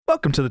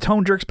Welcome to the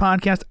Tone Jerks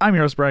podcast. I'm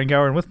your host, Brian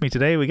Gower, and with me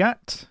today we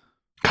got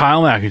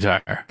Kyle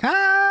McIntyre.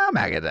 Kyle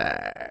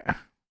McIntyre.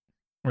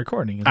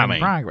 Recording is in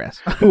progress.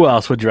 Who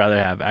else would you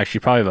rather have? Actually,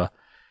 probably have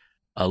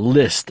a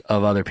list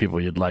of other people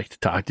you'd like to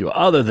talk to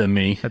other than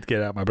me. Let's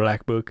get out my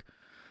black book.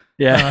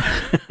 Yeah.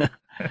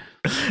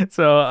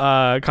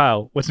 So,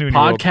 Kyle, what's new in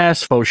your world?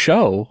 Podcast faux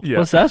show? Yeah.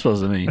 What's that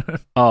supposed to mean?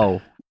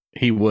 Oh,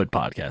 he would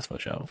podcast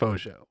faux show. Faux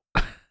show.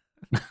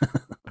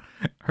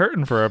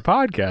 Hurting for a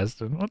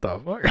podcast. What the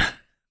fuck?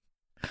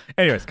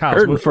 Anyways, Kyle.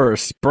 Hurting for a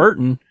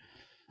spurting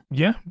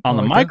Yeah. on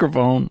the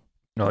microphone.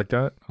 I like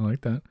that.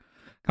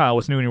 Kyle,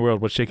 what's new in your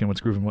world? What's shaking? What's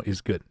grooving? What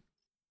is good?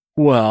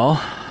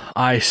 Well,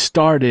 I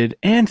started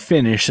and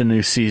finished a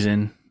new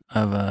season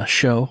of a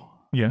show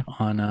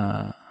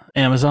on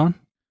Amazon.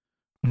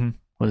 Mm-hmm.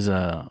 Was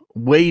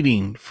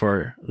waiting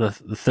for the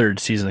third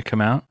season to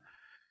come out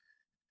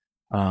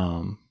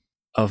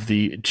of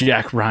the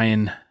Jack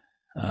Ryan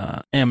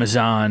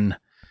Amazon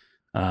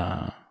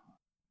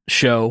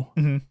show.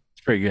 Mm-hmm.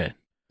 It's pretty good.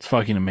 It's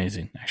fucking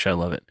amazing. Actually, I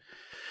love it.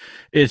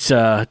 It's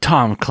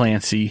Tom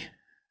Clancy,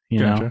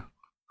 know,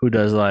 who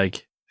does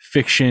like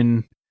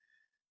fiction,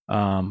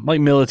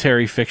 like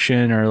military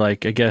fiction, or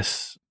like I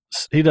guess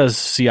he does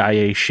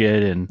CIA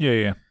shit and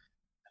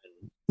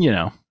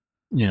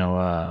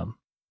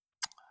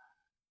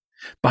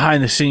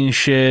behind the scenes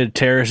shit,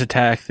 terrorist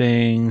attack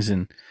things,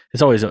 and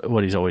it's always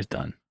what he's always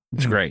done.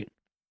 It's great.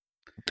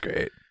 It's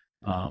great.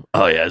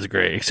 It's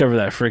great. Except for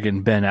that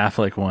freaking Ben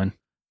Affleck one,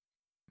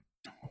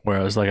 where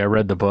I was like, I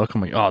read the book.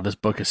 I'm like, oh, this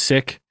book is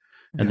sick.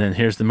 And then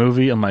here's the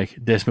movie. I'm like,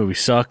 this movie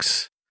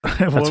sucks.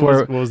 What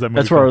was that movie?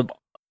 That's where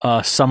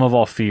Sum of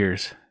All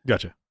Fears.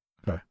 Gotcha.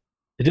 Okay.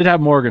 It did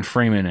have Morgan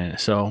Freeman in it,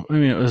 so I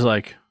mean, it was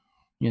like,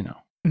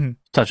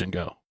 touch and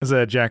go. Is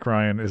that Jack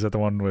Ryan? Is that the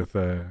one with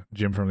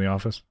Jim from The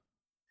Office?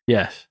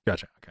 Yes.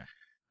 Gotcha. Okay.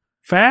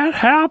 Fat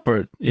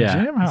Halpert.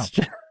 Yeah. Jim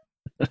Halpert.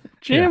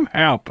 Jim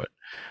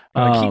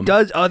Halpert. He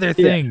does other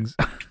things.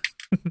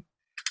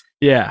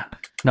 Yeah.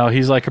 No,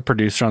 he's like a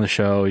producer on the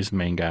show. He's the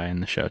main guy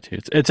in the show too.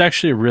 It's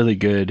actually a really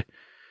good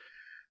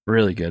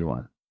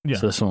one. Yeah.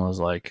 So this one was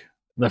like,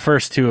 the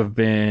first two have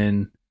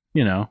been,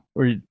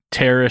 where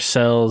terrorist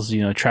cells,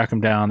 track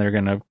him down.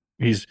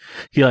 He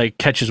like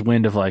catches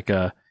wind of like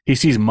he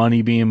sees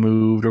money being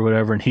moved or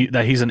whatever, and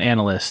he's an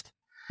analyst.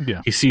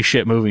 Yeah. He sees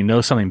shit moving,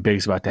 knows something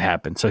big's about to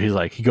happen. So he's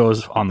like, he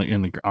goes on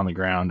the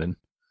ground and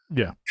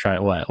try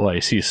what?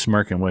 You see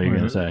smirking. What are you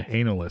gonna say?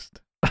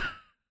 Analyst.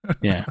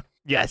 Yeah.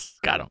 Yes,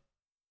 got him.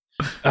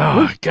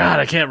 Oh God,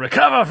 I can't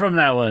recover from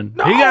that one.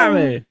 No, he got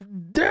me.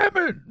 Damn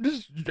it!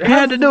 He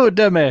had to do it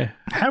to me.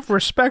 Have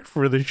respect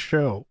for the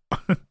show.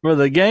 For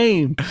the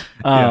game.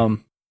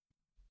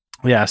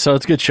 Yeah, so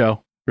it's a good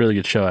show. Really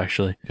good show,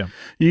 actually. Yeah.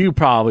 You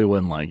probably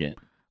wouldn't like it.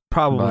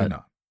 Probably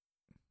not.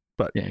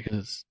 But yeah, because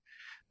it's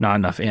not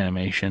enough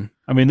animation.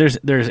 I mean,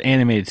 there's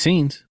animated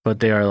scenes,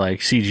 but they are like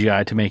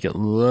CGI to make it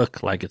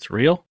look like it's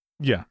real.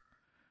 Yeah.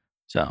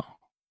 So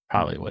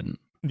probably wouldn't.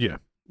 Yeah.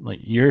 Like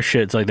your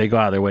shit's like they go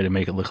out of their way to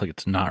make it look like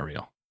it's not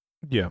real.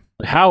 Yeah.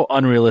 Like how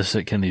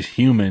unrealistic can these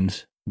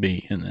humans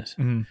be in this?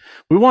 Mm-hmm.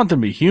 We want them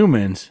to be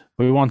humans,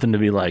 but we want them to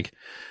be like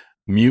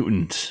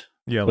mutants.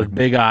 Yeah. With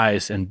big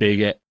eyes and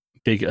big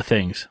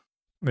things.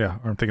 Yeah.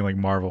 Or I'm thinking like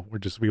Marvel.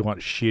 We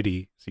want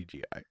shitty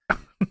CGI.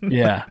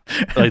 Yeah.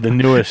 Like the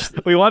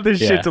newest. We want this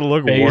shit to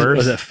look worse.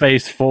 Was it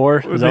Phase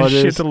 4? Is this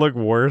shit to look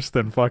worse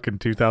than fucking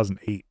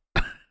 2008?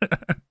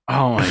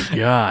 Oh my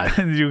God.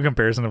 And do a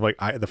comparison of like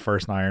the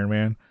first Iron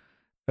Man.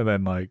 And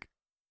then like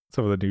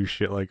some of the new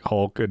shit like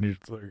Hulk and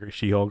like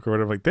She-Hulk or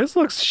whatever. Like this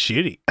looks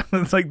shitty.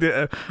 It's like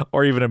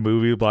or even a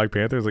movie Black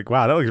Panther. It's like,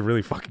 wow, that looks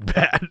really fucking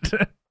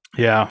bad.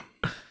 Yeah.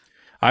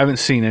 I haven't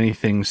seen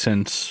anything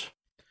since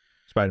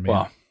Spider-Man.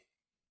 Well,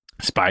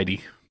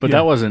 Spidey. But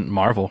that wasn't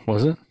Marvel,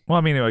 was it? Well,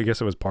 I mean, I guess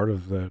it was part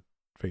of the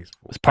Phase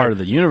 4. It's part of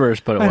the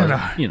universe, but it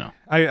wasn't,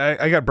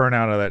 I got burnt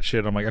out of that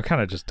shit. I'm like, I'm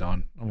kind of just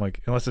done. I'm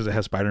like, unless it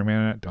has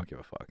Spider-Man in it, don't give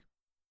a fuck.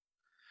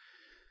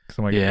 Because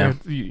I'm like,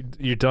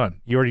 you're done.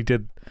 You already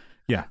did.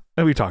 Yeah.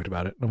 And we talked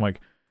about it. I'm like,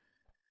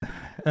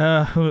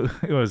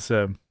 it was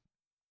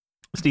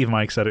Steve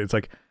Mike said it. It's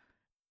like,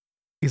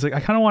 he's like, I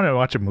kind of want to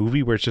watch a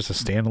movie where it's just a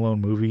standalone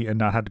movie and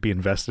not have to be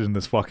invested in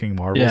this fucking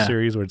Marvel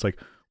series where it's like,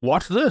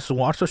 watch this and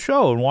watch the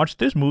show and watch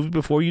this movie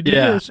before you do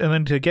this, and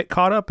then to get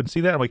caught up and see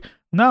that. I'm like,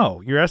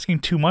 no, you're asking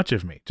too much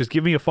of me. Just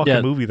give me a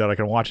fucking movie that I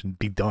can watch and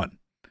be done.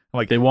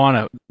 Like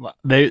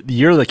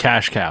you're the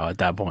cash cow at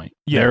that point.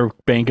 Yeah. They're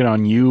banking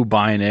on you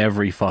buying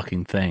every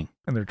fucking thing.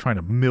 And they're trying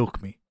to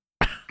milk me.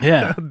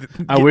 Yeah.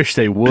 I wish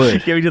they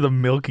would. Get me to the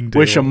milking table.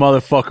 Wish a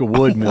motherfucker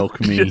would milk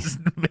me. Just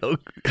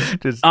milk.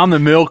 I'm the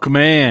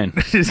milkman.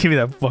 Just give me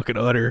that fucking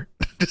udder.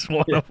 Just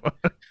one of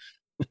them.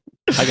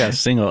 I got a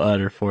single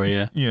udder for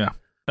you. Yeah.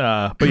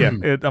 But yeah,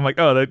 I'm like,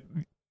 oh, that,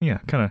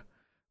 kind of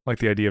like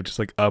the idea of just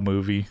like a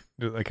movie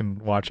that I can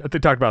watch. They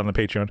talked about it on the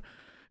Patreon.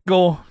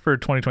 Goal for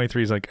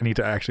 2023 is like, I need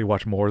to actually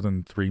watch more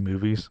than 3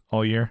 movies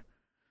all year.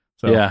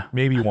 So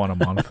maybe one a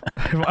month.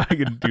 I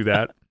can do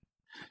that.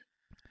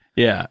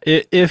 Yeah.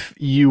 If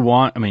you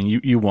want, I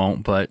mean, you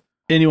won't, but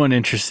anyone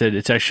interested,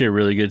 it's actually a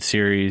really good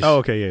series. Oh,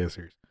 okay. Yeah,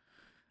 series.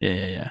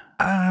 Yeah.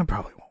 I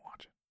probably won't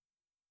watch it.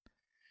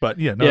 But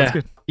yeah, no, it's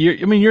good.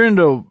 You're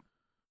into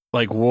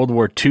like World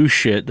War II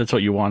shit. That's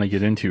what you want to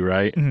get into,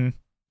 right? Mm-hmm.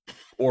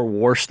 Or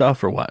war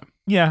stuff, or what?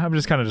 Yeah, I'm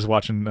just kind of just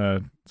watching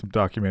some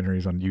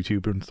documentaries on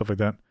YouTube and stuff like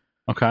that.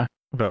 Okay.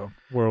 About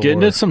World Get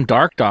War. into some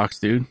dark docs,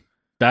 dude.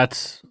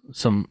 That's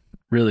some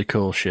really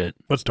cool shit.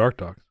 What's dark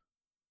docs?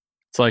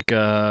 It's like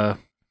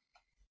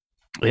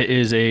it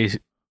is a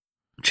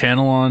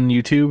channel on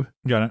YouTube.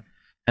 Got it.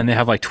 And they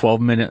have like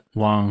 12-minute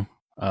long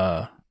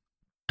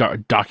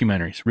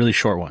documentaries, really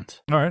short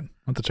ones. All right, I'll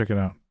have to check it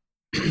out.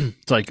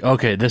 It's like,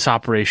 okay, this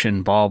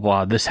operation, blah,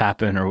 blah, this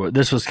happened, or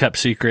this was kept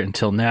secret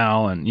until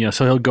now. And,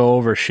 so he'll go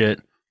over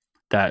shit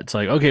that's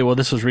like, okay, well,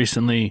 this was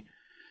recently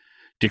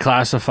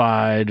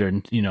declassified,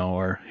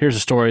 or here's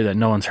a story that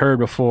no one's heard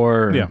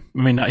before. And, yeah.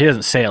 I mean, he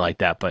doesn't say it like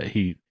that, but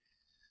he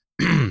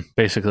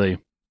basically,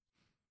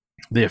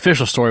 the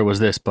official story was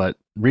this, but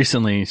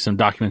recently some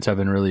documents have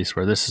been released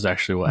where this is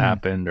actually what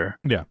happened. Or,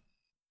 yeah.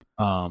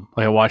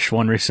 Like I watched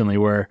one recently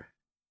where,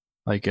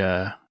 like,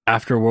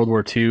 after World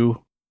War II,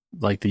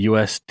 like the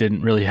U.S.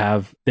 didn't really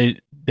have they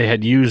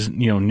had used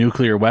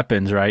nuclear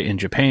weapons, right, in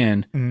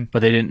Japan, but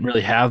they didn't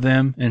really have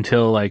them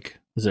until like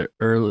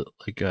early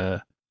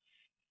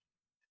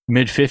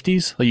mid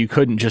 50s. Like you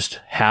couldn't just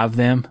have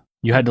them;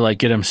 you had to like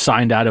get them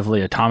signed out of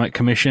the Atomic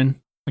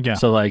Commission. Yeah.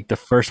 So like the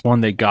first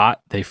one they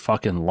got, they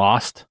fucking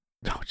lost.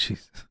 Oh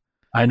Jesus!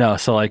 I know.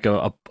 So like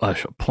a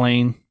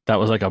plane that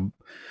was like a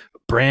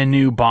brand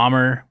new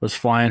bomber was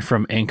flying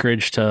from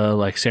Anchorage to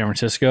like San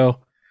Francisco,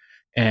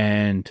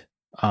 and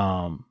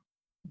I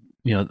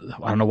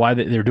don't know why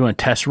they were doing a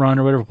test run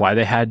or whatever, why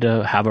they had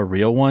to have a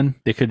real one.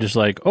 They could just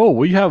like, oh,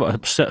 we have a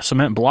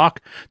cement block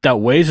that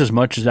weighs as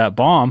much as that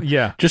bomb.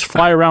 Yeah. Just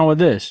fly around with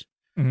this.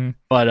 Mm-hmm.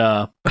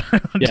 But,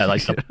 yeah,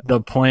 like the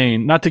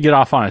plane, not to get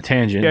off on a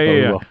tangent.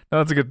 Yeah. No,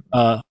 that's a good.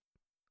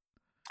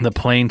 The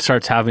plane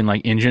starts having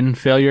like engine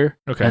failure.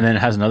 Okay. And then it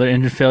has another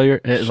engine failure.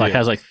 It like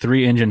has like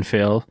three engines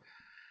fail.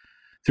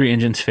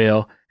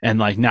 And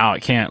like now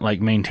it can't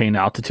like maintain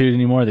altitude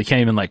anymore. They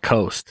can't even like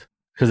coast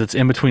because it's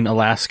in between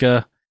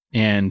Alaska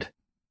and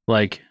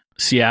like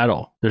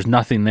Seattle. There's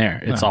nothing there.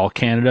 It's all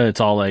Canada. It's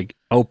all like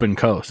open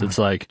coast. It's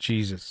like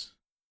Jesus.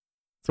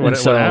 So what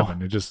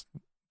happened?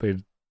 They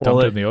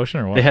dumped it in the ocean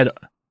or what? They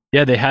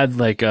had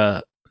like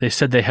they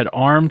said they had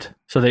armed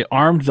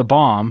the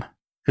bomb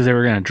because they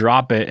were going to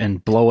drop it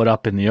and blow it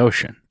up in the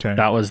ocean. Okay.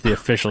 That was the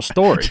official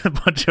story. A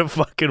bunch of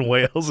fucking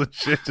whales and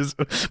shit.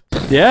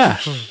 Yeah.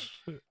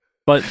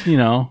 But,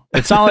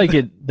 it's not like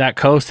that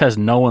coast has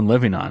no one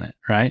living on it,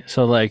 right?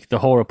 So, like, the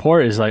whole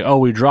report is like, oh,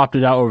 we dropped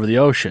it out over the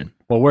ocean.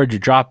 Well, where'd you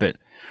drop it?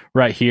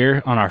 Right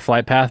here on our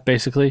flight path,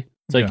 basically.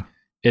 It's like,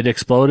 it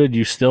exploded.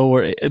 You still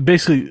were...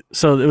 Basically,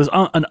 so it was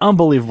an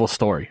unbelievable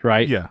story,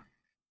 right? Yeah.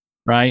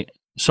 Right?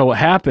 So what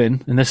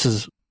happened, and this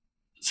is...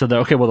 So,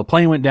 the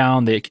plane went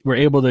down. They were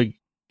able to...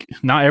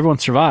 Not everyone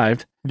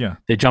survived. Yeah.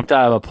 They jumped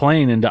out of a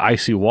plane into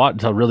icy water,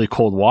 into really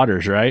cold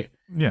waters, right?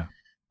 Yeah.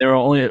 They were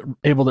only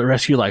able to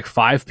rescue like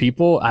 5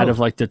 people out of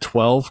like the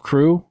 12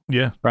 crew.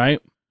 Yeah.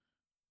 Right.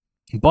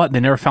 But they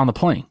never found the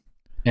plane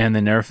and they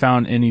never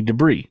found any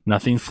debris,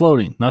 nothing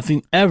floating,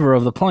 nothing ever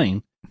of the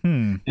plane.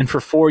 And for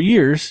 4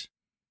 years,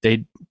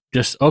 they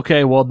just,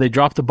 they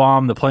dropped the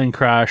bomb, the plane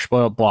crashed,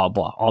 blah, blah,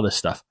 blah, all this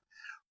stuff.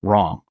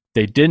 Wrong.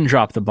 They didn't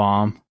drop the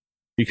bomb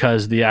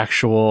because the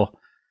actual,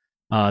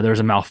 there was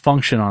a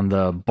malfunction on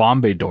the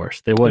bomb bay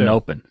doors. They wouldn't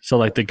open. So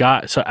like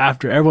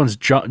after everyone's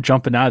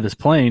jumping out of this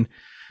plane,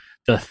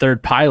 the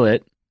third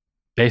pilot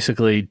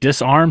basically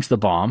disarms the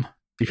bomb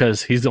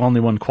because he's the only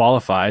one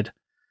qualified.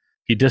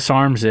 He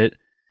disarms it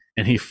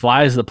and he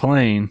flies the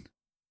plane.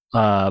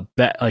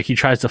 He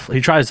tries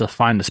to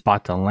find a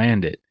spot to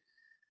land it,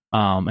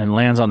 and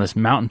lands on this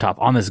mountaintop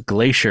on this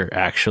glacier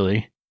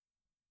actually,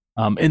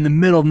 in the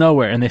middle of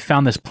nowhere. And they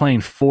found this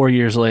plane 4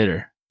 years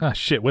later. Ah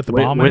shit! With the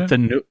bomb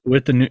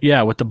with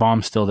the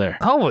bomb still there.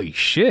 Holy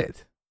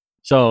shit!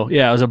 So,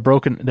 yeah, it was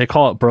they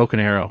call it broken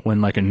arrow when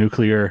like a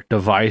nuclear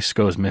device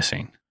goes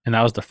missing. And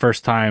that was the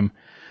first time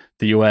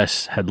the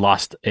U.S. had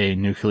lost a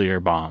nuclear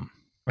bomb.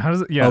 How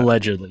does it, yeah.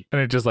 Allegedly. And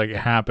it just like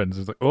happens.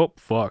 It's like, oh,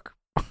 fuck.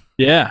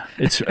 Yeah,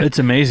 it's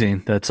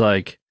amazing. That's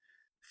like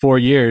 4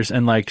 years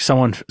and like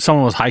someone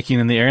was hiking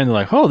in the air and they're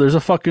like, oh, there's a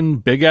fucking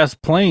big ass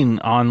plane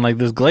on like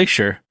this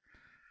glacier.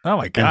 Oh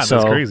my God,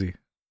 that's crazy.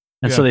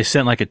 And so they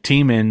sent like a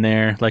team in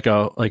there, like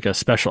a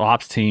special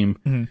ops team.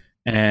 Mm-hmm.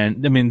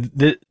 And I mean,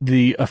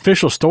 the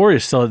official story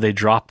is still that they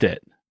dropped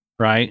it,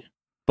 right?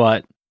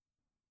 But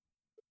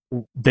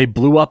they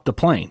blew up the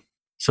plane.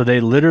 So they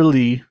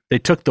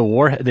took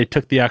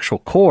the actual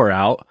core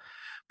out,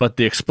 but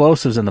the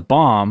explosives and the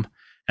bomb,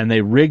 and they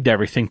rigged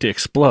everything to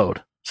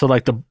explode. So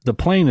like the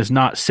plane is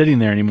not sitting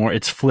there anymore.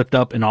 It's flipped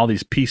up in all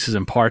these pieces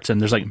and parts, and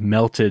there's like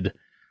melted,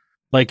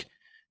 like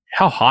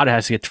how hot it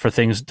has to get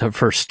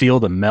for steel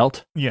to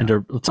melt. Yeah.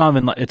 And it's not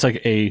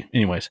even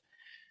anyways.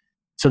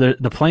 So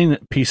the plane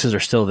pieces are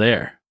still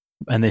there,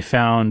 and they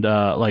found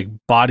like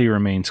body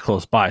remains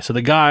close by. So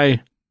the guy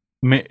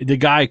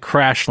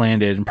crash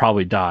landed and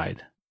probably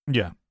died.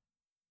 Yeah,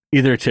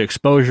 either to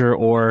exposure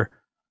or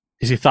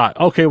is he thought,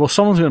 okay, well,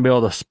 someone's going to be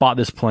able to spot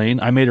this plane.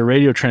 I made a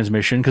radio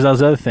transmission because that was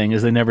the other thing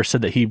is they never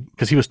said that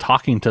because he was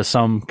talking to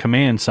some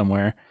command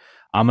somewhere.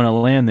 I'm going to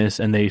land this,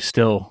 and they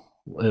still,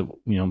 it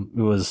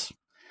was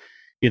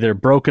either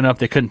broken up.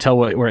 They couldn't tell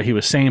where he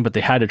was saying, but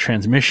they had a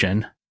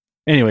transmission.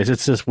 Anyways,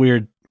 it's this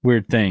weird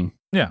thing.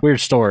 Yeah, weird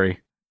story.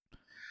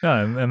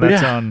 Yeah, and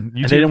that's on YouTube.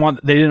 And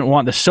they didn't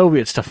want the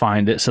Soviets to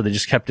find it, so they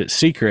just kept it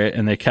secret,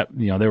 and they kept,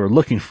 they were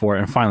looking for it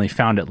and finally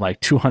found it like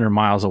 200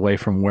 miles away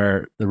from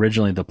where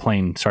originally the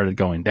plane started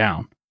going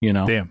down,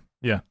 Damn.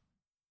 Yeah.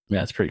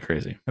 Yeah, it's pretty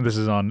crazy. And this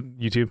is on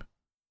YouTube?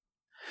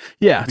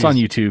 Yeah, it's on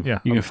YouTube. Yeah.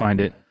 You can find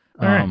it.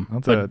 All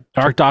right.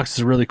 Dark Docs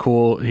is really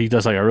cool. He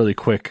does like a really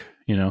quick,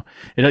 you don't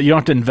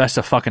have to invest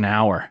a fucking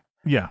hour.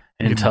 Yeah.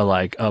 Into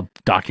like a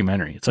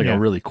documentary. It's like a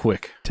really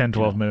quick 10,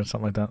 12 minutes,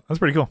 something like that. That's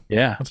pretty cool.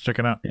 Yeah. Let's check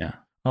it out. Yeah.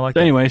 I like that.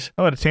 that. Anyways.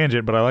 I had a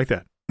tangent, but I like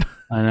that.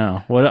 I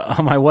know.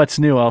 On my What's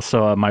New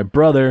also, my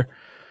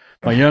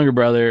younger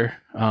brother,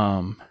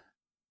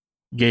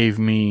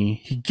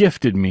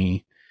 gifted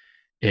me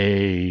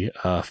a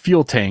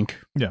fuel tank,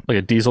 like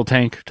a diesel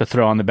tank to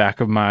throw on the back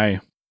of my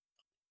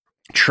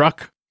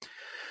truck.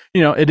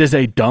 It is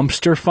a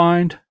dumpster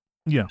find.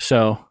 Yeah.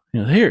 So,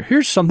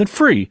 here's something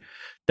free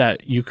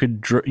that you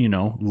could,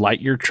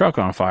 light your truck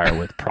on fire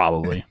with,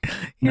 probably.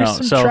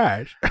 Here's some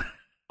trash.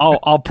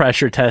 I'll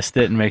pressure test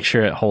it and make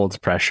sure it holds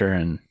pressure,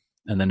 and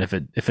then if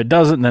it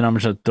doesn't, then I'm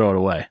just gonna throw it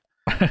away.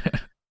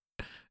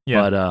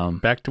 Yeah.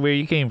 But back to where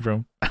you came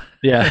from.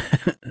 Yeah.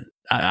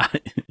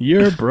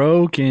 You're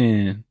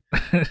broken.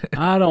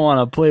 I don't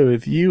want to play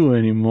with you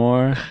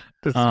anymore.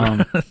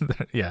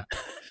 Yeah.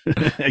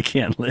 I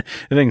can't. The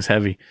thing's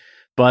heavy,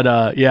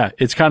 but yeah,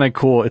 it's kind of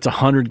cool. It's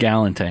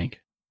 100-gallon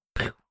tank.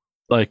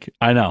 Like,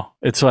 I know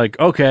it's like,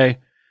 okay,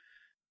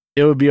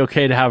 it would be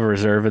okay to have a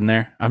reserve in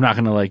there. I'm not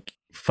gonna like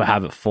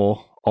have it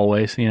full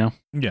always, Yeah.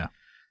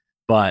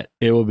 But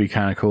it would be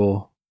kind of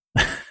cool.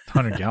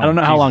 100 gallon. I don't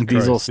know how long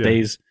diesel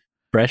stays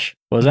fresh.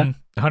 What was that?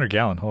 100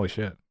 gallon. Holy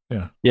shit.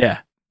 Yeah. Yeah.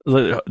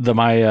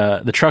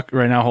 The truck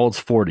right now holds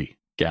 40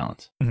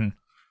 gallons. Mm-hmm.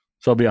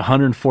 So it'll be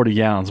 140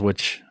 gallons,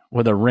 which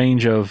with a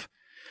range of,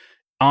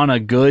 on a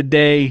good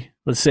day,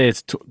 let's say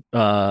it's 20.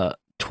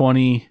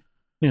 I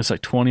think it's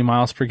like 20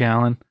 miles per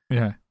gallon.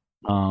 Yeah.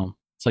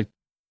 It's like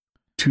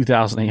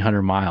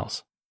 2,800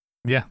 miles.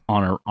 Yeah.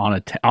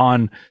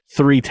 On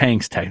 3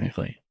 tanks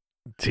technically.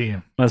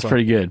 Damn. That's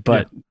pretty good.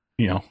 But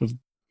with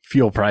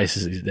fuel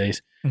prices these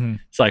days,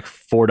 it's like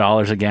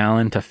 $4 a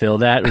gallon to fill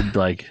that. Would be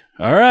like,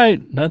 all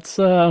right, that's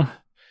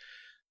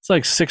it's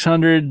like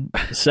 600,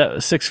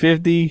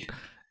 650.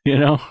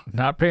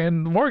 Not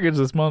paying the mortgage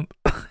this month.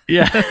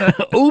 Yeah.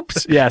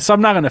 Oops. Yeah. So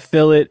I'm not gonna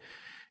fill it.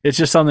 It's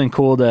just something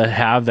cool to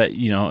have that,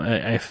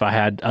 if I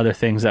had other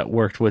things that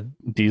worked with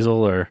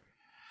diesel or,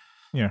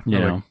 if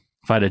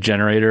I had a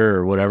generator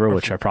or whatever,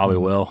 which I probably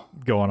will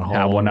go on a haul.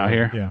 Have one out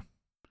here. Yeah.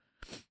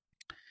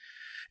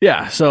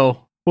 Yeah.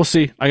 So we'll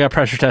see. I got to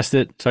pressure test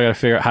it. So I got to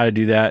figure out how to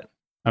do that.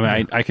 I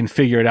mean, I can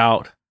figure it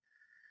out,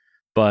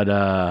 but,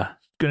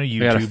 gonna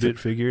YouTube it,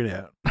 figure it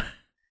out.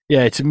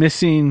 Yeah. It's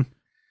missing.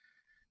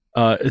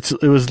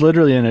 It was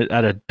literally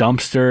at a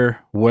dumpster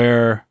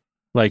where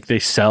like they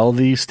sell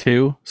these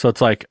too. So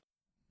it's like,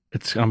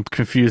 I'm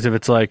confused if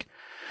it's like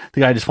the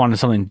guy just wanted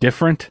something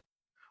different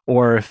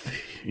or if,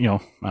 I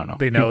don't know.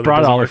 They know he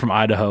brought it all the way from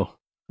Idaho.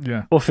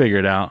 Yeah. We'll figure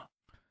it out.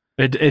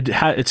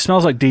 It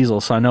smells like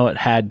diesel. So I know it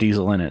had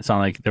diesel in it. It's not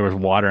like there was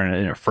water in it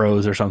and it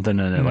froze or something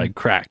and it like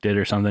cracked it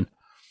or something.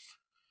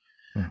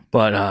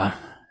 But,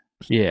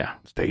 yeah.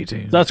 Stay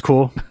tuned. That's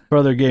cool.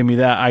 Brother gave me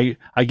that.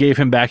 I gave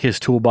him back his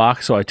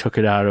toolbox, so I took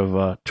it out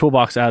of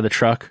toolbox out of the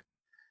truck.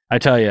 I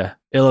tell you,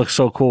 it looks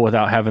so cool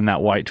without having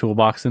that white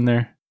toolbox in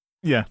there.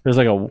 Yeah. There's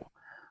like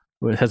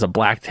it has a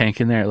black tank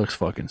in there. It looks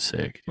fucking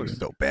sick. Looks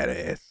so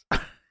badass.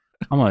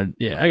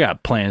 I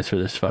got plans for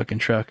this fucking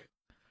truck.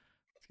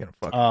 It's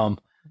gonna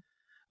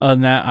other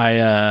than that,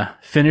 I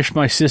finished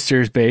my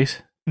sister's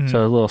base.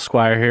 So a little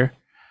Squire here.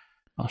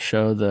 I'll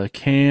show the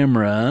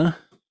camera.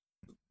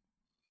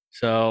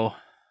 So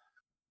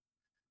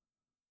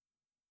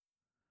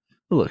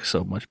it looks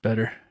so much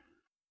better.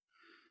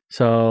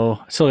 So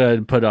I still got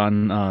to put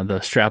on the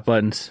strap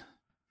buttons.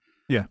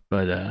 Yeah.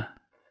 But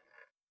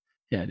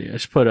yeah, dude, I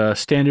just put a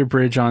standard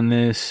bridge on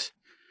this.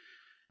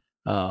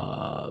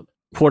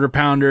 Quarter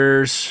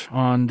pounders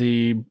on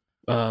the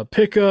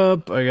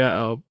pickup. I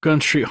got a Gun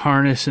Street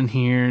harness in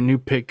here. New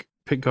pick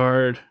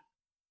guard.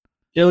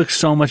 It looks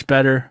so much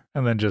better.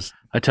 And then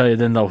I tell you,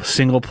 then the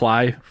single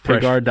ply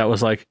pick guard that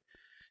was like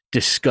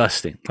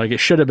disgusting. Like it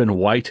should have been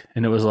white,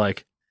 and it was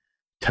like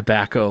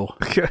tobacco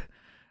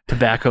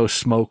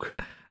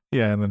smoke.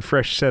 Yeah, and then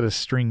fresh set of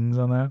strings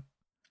on that.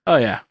 Oh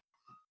yeah.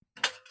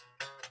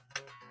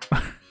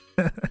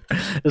 There's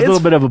a little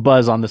bit of a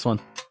buzz on this one,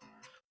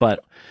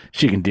 but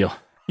she can deal.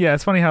 Yeah,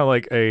 it's funny how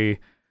like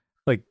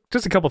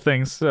just a couple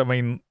things. I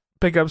mean,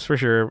 pickups for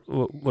sure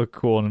look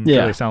cool and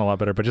really sound a lot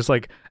better, but just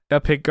like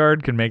a pick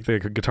guard can make the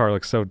guitar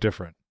look so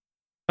different.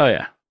 Oh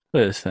yeah,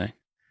 look at this thing.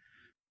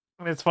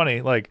 I mean, it's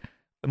funny. Like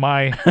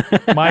my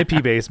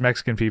P bass,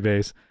 Mexican P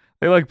bass,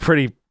 they look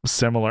pretty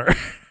similar.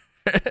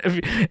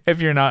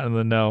 if you're not in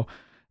the know.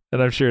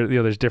 And I'm sure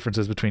there's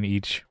differences between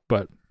each,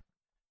 but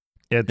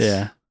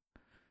it's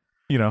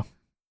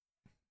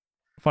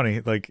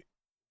funny like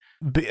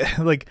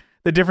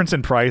the difference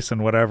in price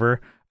and whatever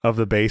of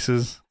the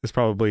bases is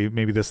probably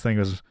maybe this thing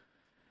was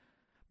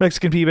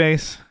Mexican P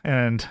base,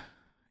 and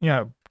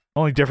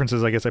only difference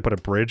is I guess I put a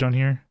bridge on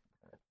here.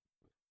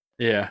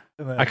 Yeah,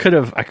 I could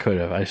have.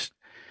 I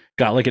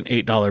got like an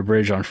 $8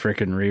 bridge on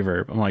frickin'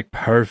 Reverb. I'm like,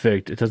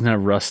 perfect. It doesn't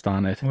have rust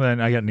on it. And then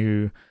I got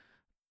new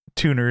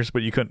tuners,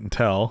 but you couldn't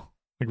tell,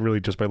 like really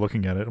just by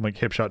looking at it. I'm like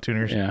Hipshot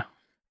tuners. Yeah.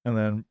 And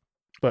then,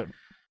 but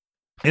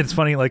it's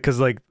funny, like, cause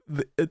like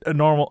a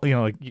normal,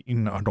 a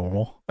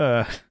normal,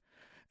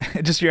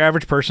 just your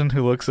average person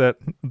who looks at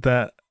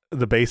the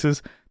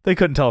bases, they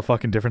couldn't tell a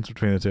fucking difference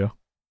between the two.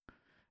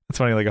 It's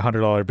funny, like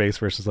 $100 base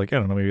versus like, I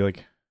don't know, maybe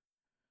like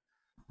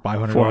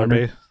 $500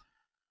 base,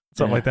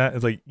 something like that.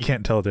 It's like, you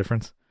can't tell a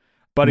difference.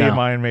 Buddy of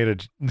mine made a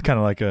kind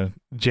of like a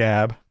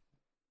jab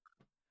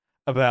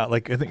about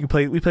like, I think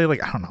we played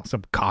like, I don't know,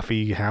 some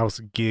coffee house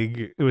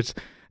gig. It was,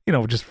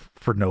 just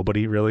for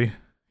nobody really.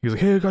 He was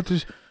like, hey, I got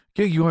this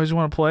gig, you guys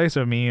want to play?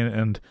 So me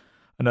and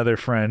another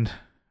friend,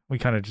 we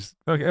kind of just,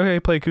 okay,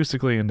 play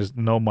acoustically and just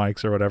no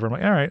mics or whatever. I'm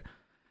like, all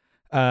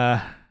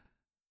right.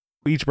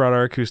 We each brought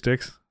our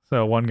acoustics.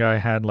 So one guy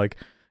had like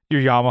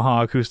your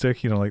Yamaha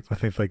acoustic, like I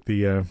think like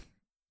the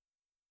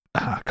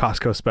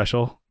Costco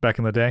special back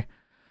in the day.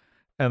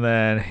 And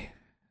then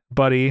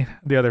Buddy,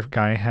 the other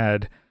guy,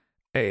 had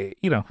a,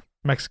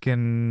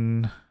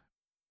 Mexican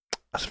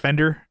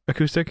Fender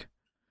acoustic.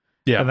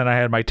 Yeah. And then I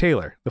had my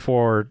Taylor, the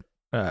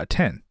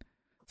 410.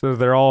 So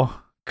they're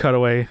all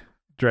cutaway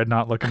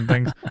dreadnought looking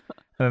things. And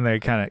then they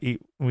kind of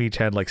we each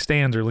had like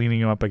stands or leaning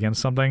them up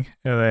against something.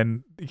 And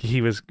then he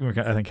was,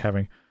 I think,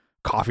 having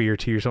coffee or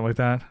tea or something like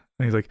that.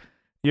 And he's like,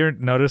 you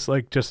notice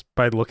like just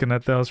by looking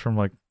at those from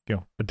like,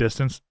 a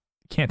distance,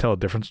 you can't tell a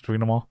difference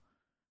between them all.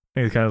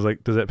 And he's kind of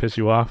like, does that piss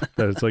you off?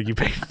 That it's like you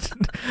paid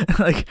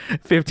like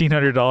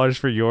 $1,500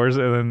 for yours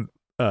and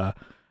then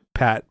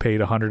Pat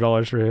paid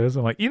 $100 for his.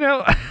 I'm like, you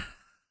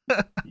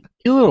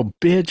little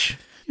bitch.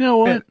 You know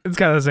what? It's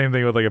kind of the same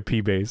thing with like a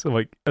P bass.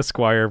 Like a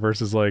Squier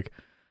versus like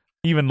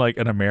even like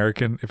an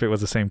American, if it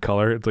was the same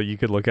color, it's like you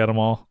could look at them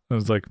all and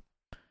it's like,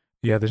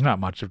 yeah, there's not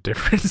much of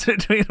difference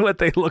between what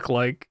they look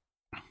like.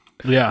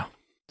 Yeah.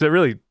 So it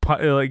really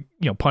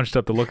punched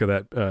up the look of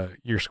that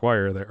your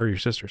Squier there, or your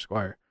sister's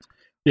Squier.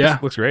 Yeah.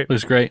 Looks great.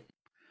 Looks great.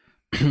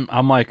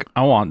 I'm like,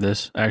 I want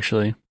this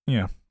actually.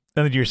 Yeah.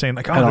 And then you're saying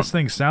like, oh, this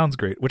thing sounds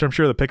great, which I'm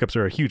sure the pickups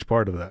are a huge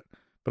part of that.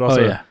 But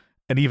also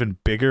an even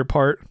bigger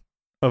part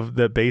of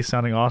the bass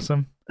sounding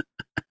awesome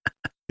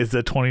is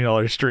the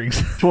 $20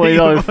 strings.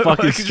 $20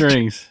 fucking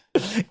strings.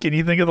 Can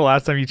you think of the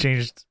last time you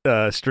changed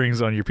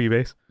strings on your P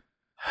bass?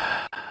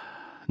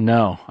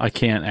 No, I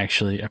can't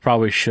actually. I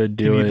probably should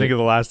do it. Can you think of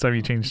the last time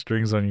you changed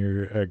strings on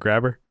your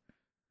grabber?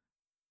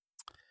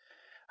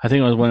 I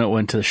think it was when it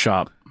went to the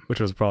shop. Which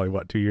was probably,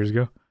 2 years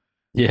ago?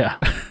 Yeah.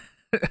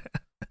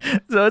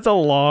 So it's a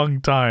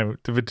long time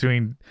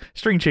between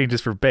string changes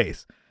for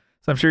bass.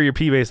 So I'm sure your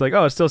P bass, like,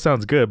 oh, it still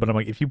sounds good. But I'm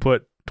like, if you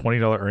put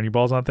 $20 Ernie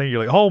balls on thing,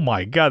 you're like, oh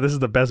my God, this is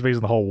the best bass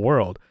in the whole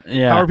world.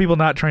 Yeah. How are people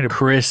not trying to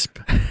crisp?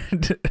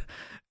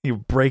 You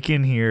break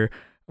in here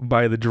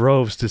by the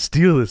droves to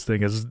steal this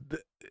thing.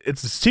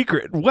 It's a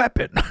secret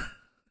weapon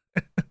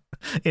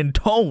in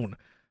tone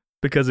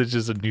because it's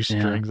just a new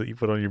strings that you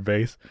put on your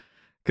bass.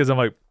 Because I'm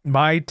like,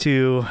 my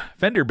two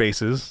Fender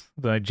basses,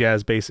 the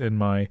jazz bass and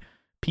my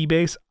P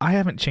bass, I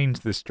haven't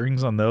changed the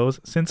strings on those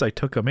since I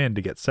took them in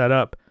to get set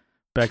up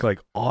back like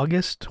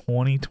August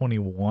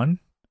 2021.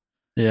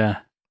 Yeah.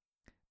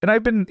 And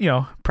I've been,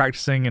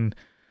 practicing and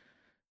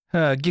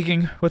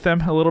gigging with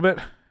them a little bit.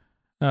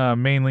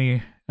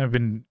 Mainly, I've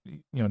been,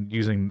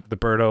 using the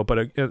Berto,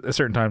 but at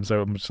certain times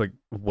I'm just like,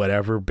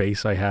 whatever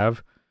bass I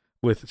have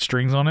with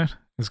strings on it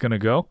is going to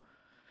go.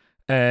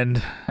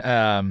 And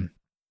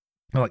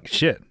I'm like,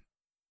 shit.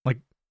 Like,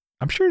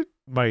 I'm sure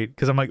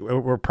because I'm like,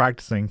 we're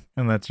practicing,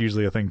 and that's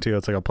usually a thing too.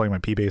 It's like I'll play my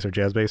P bass or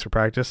jazz bass for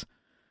practice.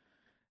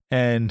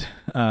 And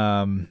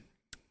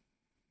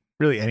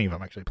really any of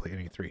them, actually play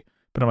any three.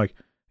 But I'm like,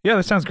 yeah,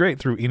 that sounds great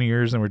through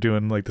in-ears, and we're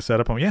doing like the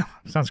setup. I'm like, yeah,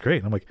 it sounds great.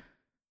 And I'm like,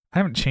 I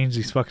haven't changed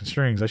these fucking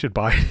strings. I should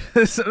buy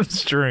some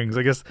strings.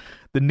 I guess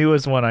the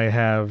newest one I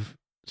have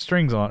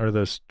strings on, or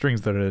the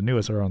strings that are the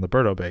newest, are on the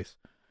Berto bass.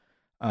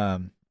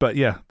 But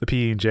yeah, the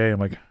P and J, I'm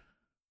like,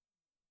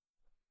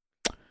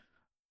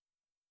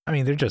 I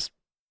mean, they're just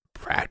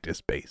practice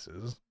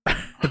basses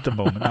at the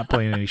moment. Not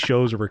playing any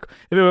shows or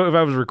if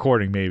I was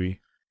recording, maybe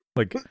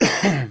like,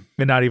 and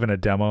not even a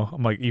demo.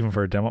 I'm like, even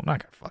for a demo, I'm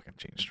not gonna fucking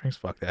change strings.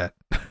 Fuck that.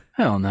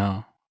 Hell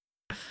no.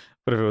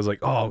 But if it was like,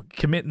 oh,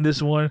 committing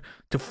this one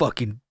to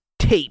fucking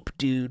tape,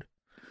 dude,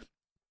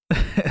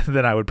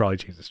 then I would probably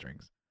change the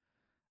strings.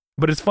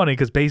 But it's funny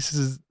because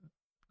basses,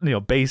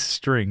 bass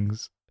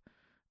strings,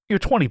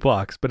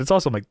 $20, but it's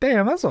also like,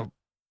 damn, that's a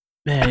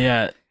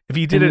yeah. If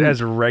you did it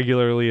as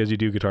regularly as you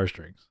do guitar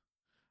strings,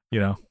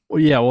 Well,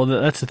 yeah. Well,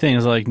 that's the thing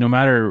is like, no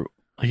matter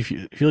like if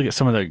you look at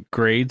some of the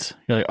grades,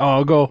 you're like, oh,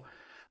 I'll go.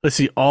 Let's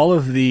see, all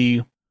of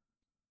the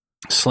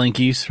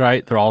Slinkies,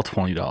 right? They're all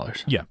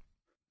 $20. Yeah.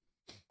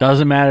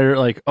 Doesn't matter,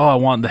 like, oh, I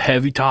want the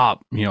heavy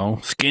top,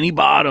 skinny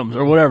bottoms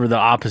or whatever, the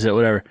opposite,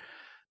 whatever.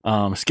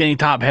 Skinny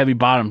top, heavy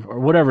bottom, or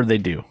whatever they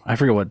do. I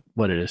forget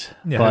what it is.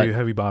 Yeah, but,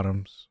 heavy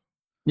bottoms.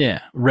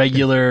 Yeah,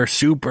 regular,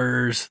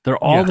 supers,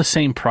 they're all the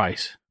same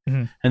price.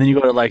 Mm-hmm. And then you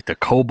go to like the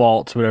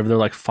Cobalts, whatever, they're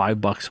like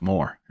 $5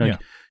 more. Like,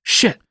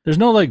 shit, there's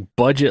no like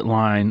budget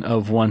line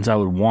of ones I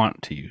would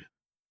want to use.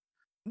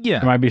 Yeah.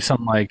 There might be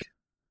some like...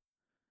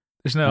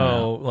 There's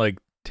no like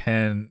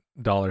 $10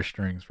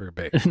 strings for a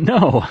bass.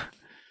 No.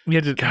 You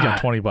had to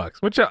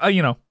 $20, which,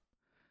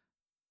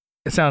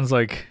 it sounds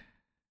like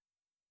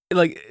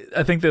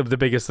I think the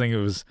biggest thing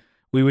was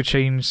we would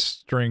change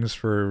strings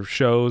for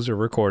shows or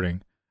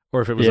recording,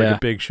 or if it was like a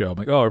big show, I'm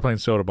like, oh, we're playing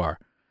Soda Bar,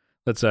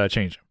 let's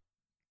change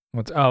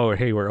them.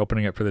 Hey, we're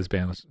opening up for this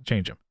band, let's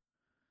change them.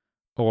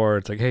 Or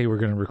it's like, hey, we're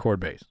going to record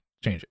bass,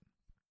 change it.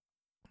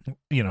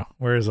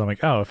 Whereas I'm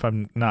like, oh, if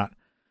I'm not,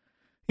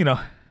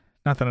 not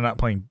that I'm not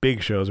playing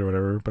big shows or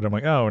whatever, but I'm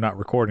like, oh, we're not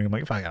recording. I'm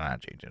like, fuck, I'm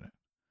not changing it.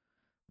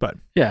 But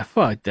yeah,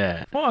 fuck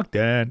that. Fuck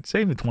that.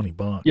 Save the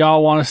 $20.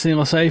 Y'all want a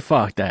single say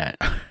fuck that.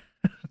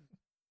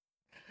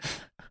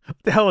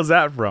 What the hell is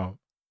that from?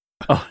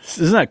 Oh,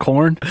 isn't that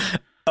Korn?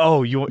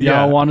 Oh,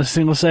 y'all want a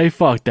single say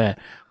fuck that.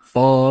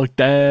 Fuck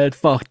that,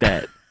 fuck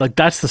that. Like,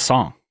 that's the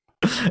song.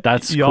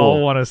 That's y'all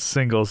cool. want a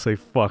single say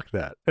fuck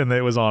that. And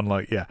it was on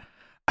like,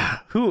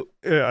 who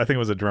I think it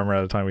was a drummer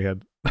at the time we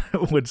had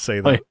would say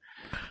that. Wait.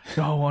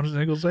 Y'all want a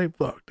single say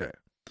fuck that.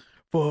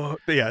 Fuck.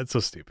 Yeah, it's so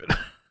stupid.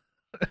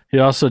 He'd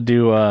also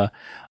do, I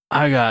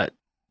got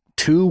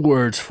 2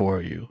 words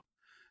for you.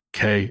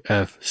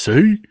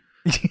 KFC.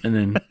 And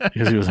then,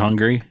 because he was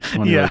hungry,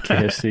 wanted to go to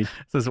KFC.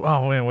 Says,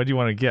 oh man, what do you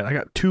want to get? I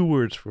got 2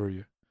 words for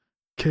you.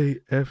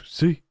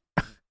 KFC.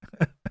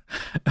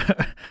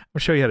 I'll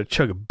show you how to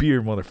chug a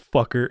beer,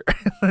 motherfucker.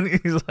 And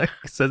he's like,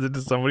 says it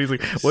to somebody. He's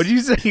like, what'd you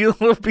say, you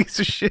little piece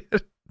of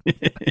shit?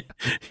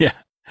 Yeah.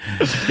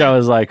 This guy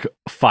was like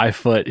 5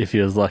 foot if he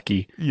was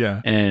lucky.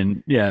 Yeah.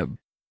 And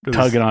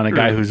tugging on a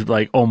guy who's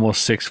like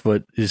almost 6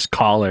 foot, his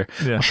collar.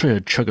 Yeah. I'll show you how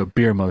to chug a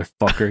beer,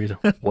 motherfucker. He's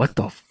like, what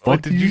the fuck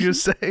what did you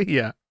just say?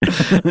 Yeah.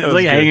 It's like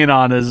good. Hanging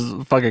on his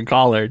fucking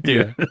collar,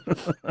 dude. Yeah.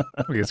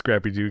 Like a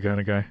scrappy Jew kind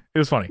of guy. It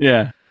was funny.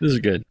 Yeah. This is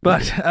good.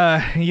 But,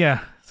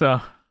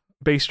 so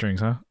bass strings,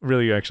 huh?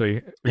 Really,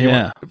 actually.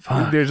 Yeah.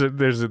 There's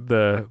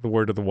the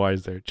word of the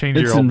wise there. Change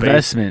your whole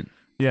investment. Bass.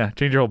 Yeah,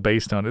 change your whole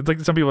bass tone. It's like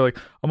some people are like,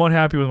 I'm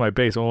unhappy with my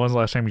bass. Well, when's the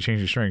last time you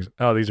changed your strings?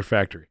 Oh, these are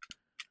factory.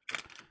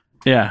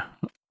 Yeah.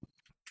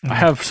 I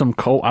have some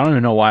I don't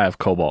even know why I have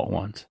Cobalt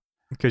ones.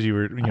 Because you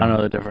were, I don't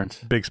know the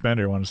difference. Big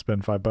spender, want to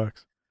spend $5.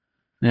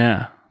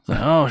 Yeah. It's like,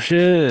 oh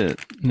shit.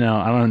 No,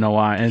 I don't know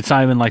why. And it's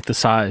not even like the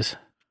size.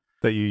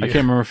 I can't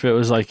remember if it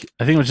was like,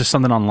 I think it was just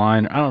something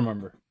online. I don't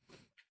remember.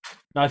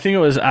 No, I think it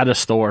was at a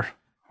store.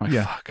 I'm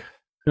like, fuck.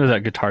 It was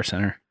at Guitar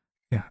Center.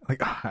 Yeah.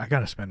 Like, I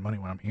got to spend money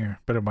when I'm here.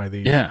 Better buy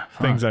these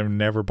things I've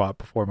never bought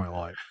before in my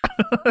life.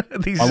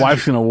 My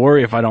wife's going to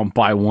worry if I don't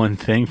buy one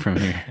thing from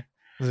here.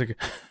 Like,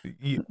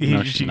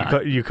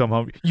 you come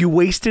home. You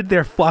wasted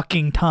their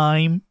fucking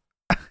time.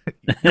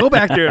 Go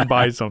back there and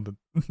buy something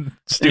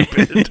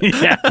stupid.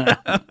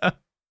 Yeah.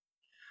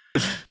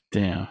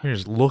 Damn. You're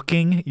just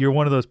looking. You're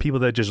one of those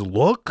people that just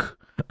look.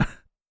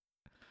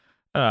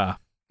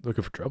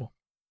 Looking for trouble.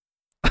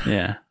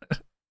 Yeah.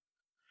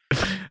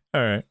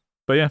 All right.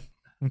 But yeah,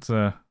 it's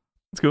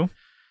cool.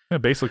 Yeah,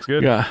 bass looks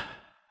good. Yeah.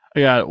 I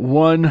got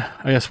one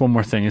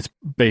more thing. It's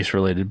bass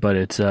related, but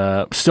it's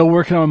still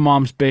working on my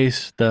mom's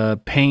bass. The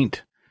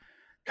paint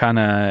kind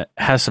of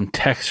has some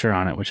texture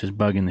on it, which is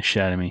bugging the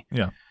shit out of me.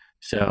 Yeah.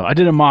 So I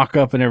did a mock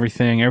up and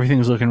everything.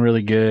 Everything's looking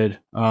really good.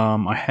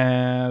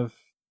 I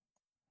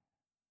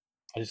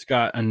just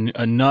got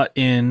a nut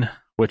in,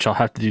 which I'll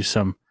have to do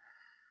some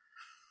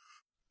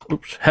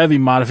heavy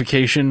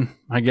modification,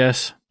 I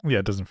guess. Yeah,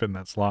 it doesn't fit in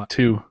that slot.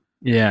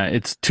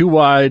 It's too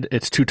wide.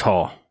 It's too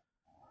tall.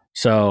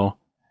 So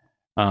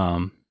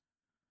I'll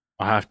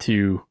have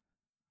to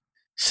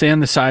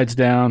sand the sides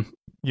down.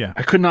 Yeah.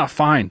 I could not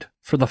find,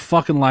 for the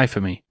fucking life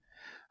of me,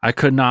 I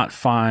could not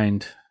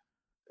find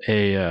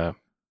a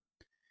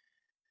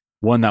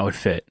one that would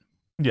fit.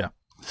 Yeah.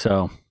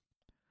 So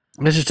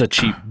it's just a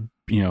cheap,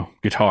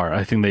 guitar.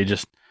 I think they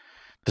just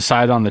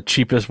decide on the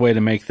cheapest way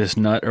to make this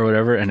nut or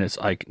whatever, and it's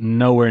like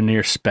nowhere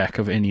near spec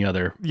of any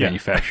other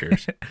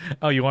manufacturers.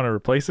 Oh, you want to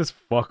replace this?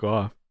 Fuck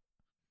off.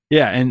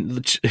 Yeah,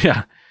 and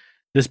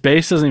this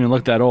bass doesn't even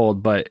look that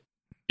old, but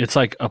it's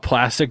like a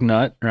plastic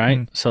nut, right?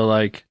 Mm. So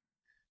like,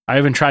 I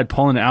even tried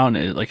pulling it out, and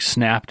it like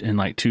snapped in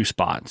like 2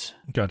 spots.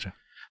 Gotcha.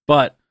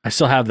 But I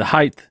still have the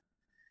height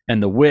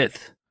and the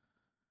width,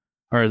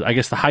 or I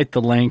guess the height,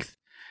 the length,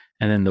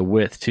 and then the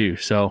width too.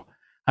 So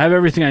I have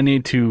everything I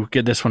need to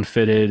get this one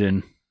fitted,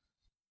 and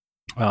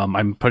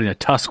I'm putting a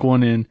Tusk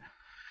one in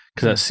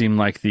because that seemed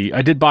like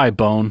I did buy a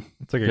Bone.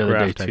 It's like a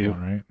Graphtec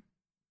one, right?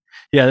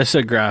 Yeah, this is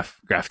a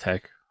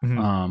Graphtec.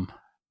 Mm-hmm.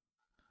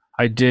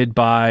 I did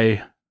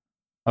buy.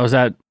 I was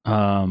at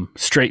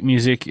Straight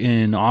Music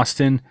in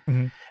Austin,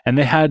 mm-hmm. and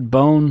they had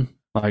Bone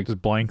like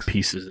just blanks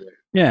pieces there.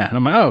 Yeah, and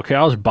I'm like, oh, okay,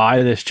 I'll just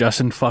buy this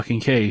just in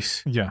fucking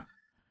case. Yeah.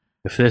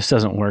 If this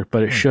doesn't work,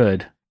 but it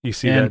should. You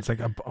see that? It's like,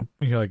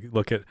 you like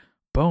look at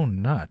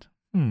bone nut.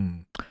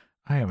 I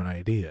have an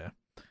idea.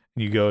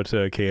 You go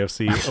to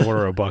KFC,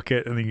 order a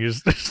bucket, and then you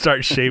just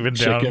start shaving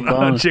down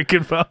on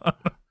chicken bone.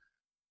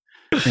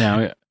 Yeah,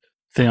 I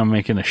think I'm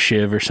making a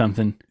shiv or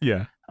something.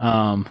 Yeah.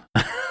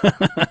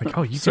 Like,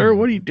 oh, sir,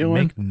 what are you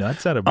doing? Make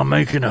nuts out of. I'm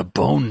making a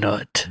bone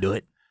nut.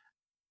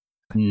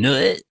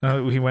 Nut.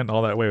 He went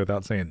all that way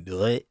without saying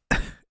nut.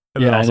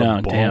 Yeah, I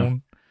know.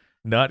 Damn.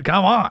 Nut.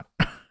 Come on.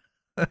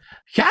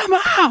 Come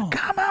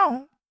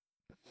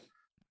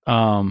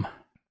on.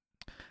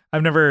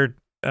 I've never,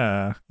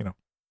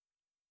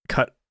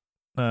 cut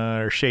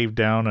or shaved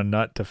down a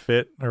nut to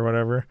fit or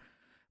whatever,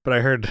 but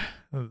I heard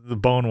the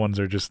bone ones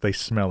they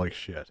smell like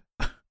shit.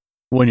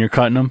 When you're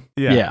cutting them?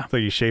 Yeah. So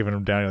you're shaving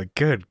them down, you're like,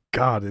 good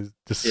God, it's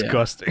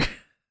disgusting.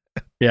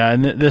 Yeah,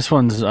 and this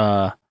one's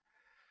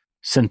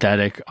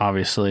synthetic,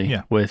 obviously,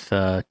 with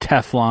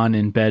Teflon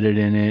embedded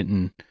in it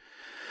and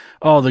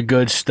all the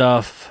good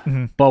stuff.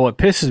 Mm-hmm. But what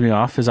pisses me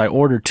off is I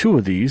ordered 2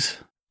 of these.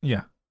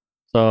 Yeah.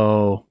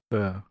 So,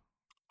 but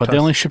they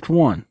only shipped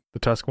 1. The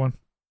Tusk one?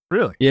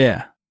 Really?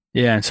 Yeah.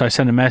 Yeah, and so I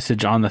sent a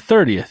message on the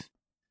 30th.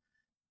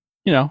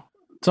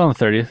 It's on the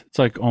 30th. It's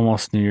like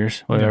almost New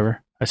Year's, whatever. Yeah.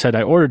 I said,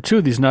 I ordered 2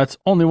 of these nuts.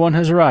 Only 1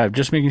 has arrived.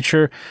 Just making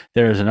sure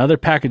there is another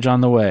package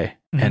on the way.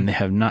 Mm-hmm. And they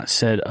have not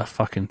said a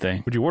fucking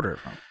thing. Where'd you order it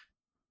from?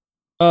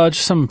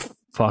 Just some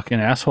fucking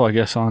asshole, I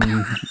guess, on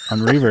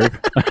Reverb.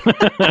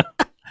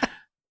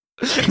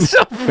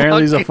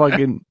 Apparently he's a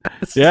fucking...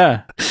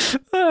 Yeah.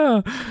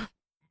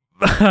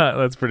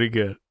 That's pretty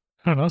good.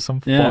 I don't know, some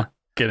fucking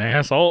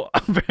asshole,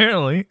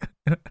 apparently.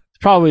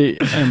 Probably,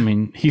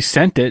 he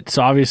sent it,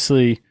 so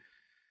obviously,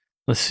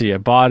 let's see, I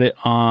bought it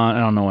on... I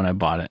don't know when I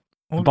bought it.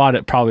 I bought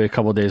it probably a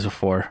couple of days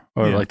before,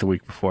 or like the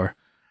week before.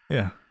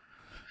 Yeah.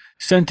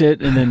 Sent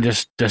it and then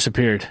just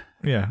disappeared.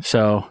 Yeah.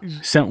 So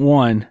sent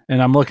 1,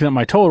 and I'm looking at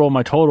my total.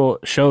 My total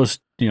shows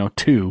 2.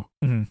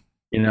 Mm-hmm.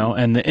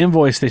 And the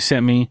invoice they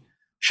sent me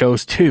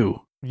shows 2.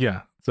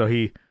 Yeah. So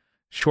he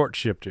short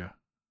shipped you.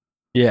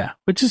 Yeah,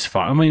 which is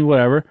fine.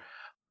 Whatever.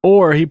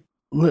 Or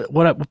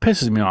what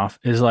pisses me off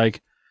is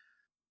like,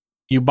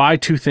 you buy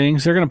 2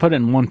 things, they're going to put it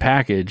in 1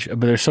 package,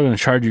 but they're still going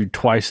to charge you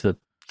twice the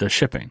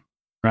shipping,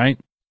 right?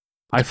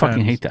 I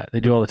fucking hate that. They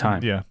do all the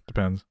time. Yeah,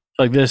 depends.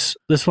 Like this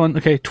one,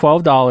 okay,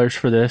 $12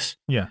 for this.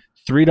 Yeah.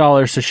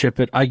 $3 to ship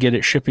it. I get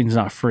it. Shipping's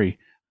not free.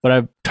 But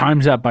I've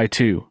times that by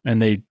 2,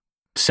 and they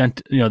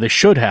sent, they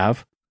should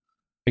have.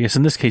 I guess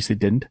in this case they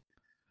didn't.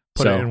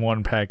 Put it in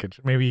 1 package.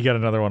 Maybe you got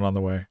another one on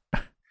the way.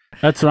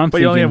 That's what I'm thinking.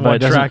 But you only have 1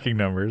 tracking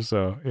number,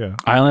 so yeah.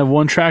 I only have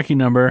 1 tracking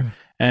number,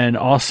 and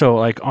also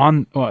like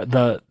on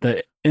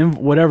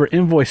whatever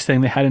invoice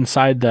thing they had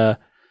inside the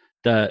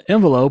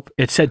envelope,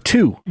 it said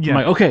 2. Yeah. I'm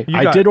like, okay,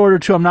 I did order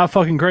 2. I'm not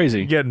fucking crazy.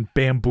 You're getting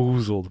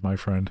bamboozled, my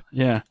friend.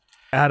 Yeah.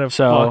 Out of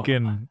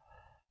fucking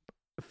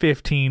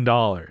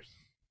 $15.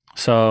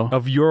 So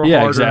of your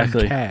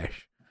hard-earned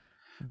cash.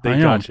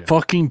 I'm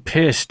fucking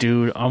pissed,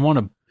 dude. I want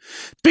to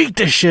beat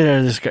the shit out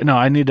of this guy. No,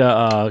 I need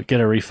to get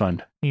a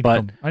refund. They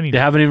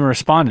haven't even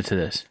responded to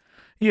this.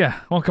 Yeah.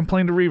 Well,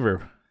 complain to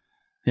Reverb.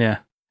 Yeah.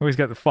 Always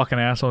got the fucking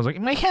assholes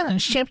like, my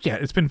hasn't shipped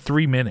yet. It's been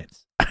 3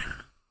 minutes.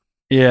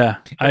 Yeah,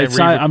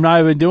 I'm not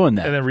even doing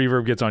that. And then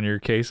Reverb gets on your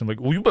case and like,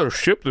 well, you better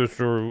ship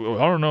this, or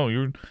I don't know,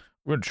 we're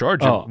going to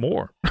charge you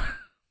more.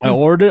 I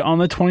ordered it on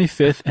the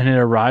 25th and it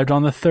arrived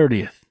on the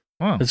 30th.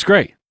 Oh. That's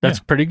great. That's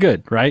pretty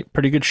good, right?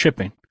 Pretty good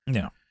shipping.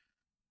 Yeah.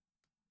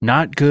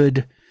 Not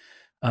good.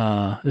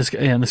 This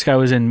guy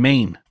was in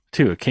Maine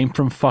too. It came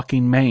from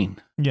fucking Maine.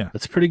 Yeah.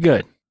 That's pretty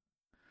good.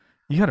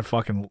 You got to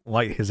fucking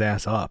light his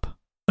ass up.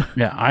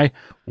 Yeah, I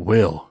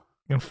will.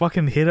 You can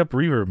fucking hit up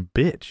Reverb,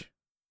 bitch.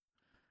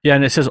 Yeah,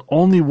 and it says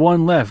only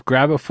 1 left.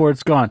 Grab it before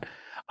it's gone.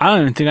 I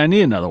don't even think I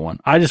need another one.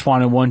 I just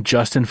wanted 1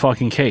 just in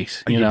fucking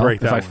case.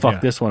 If I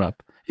fuck this one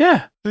up.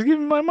 Yeah. Just give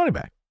me my money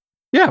back.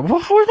 Yeah.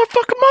 Well, where's my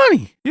fucking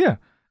money? Yeah.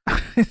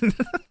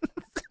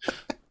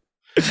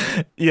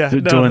 Yeah.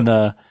 Doing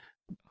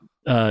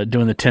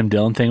the Tim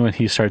Dillon thing when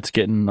he starts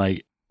getting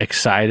like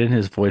excited and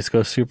his voice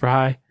goes super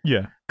high.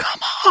 Yeah.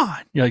 Come on.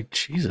 You're like,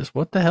 Jesus,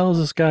 what the hell is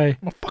this guy?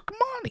 My fucking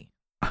money.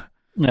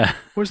 Yeah.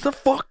 Where's the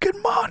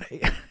fucking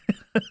money?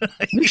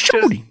 The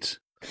shootings.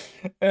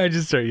 I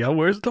just say,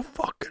 where's the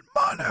fucking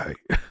money?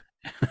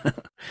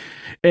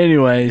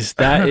 Anyways,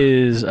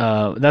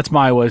 that's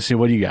my what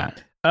do you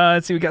got?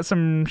 Let's see, we got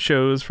some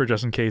shows for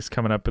Just In Case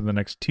coming up in the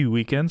next 2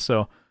 weekends.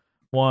 So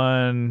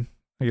one,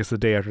 I guess the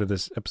day after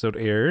this episode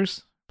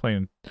airs,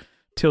 playing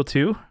till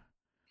 2.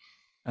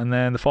 And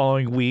then the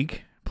following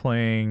week,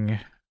 playing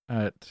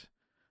at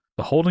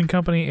the Holding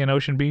Company in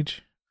Ocean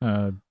Beach.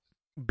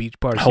 Beach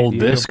Bar. Hold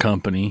this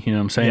company, you know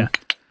what I'm saying?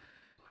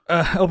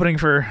 Yeah. Opening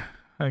for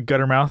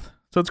Guttermouth.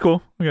 So it's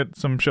cool. We got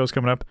some shows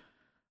coming up.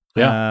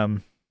 Yeah.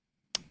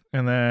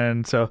 And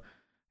then, so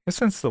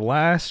since the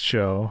last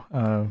show,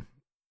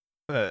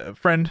 a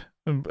friend,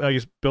 I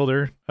guess,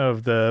 builder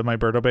of the My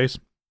Birdo base,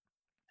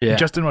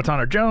 Justin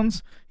Watana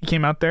Jones, he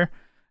came out there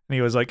and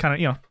he was like, kind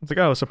of, it's like,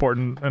 oh,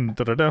 supporting and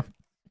da-da-da.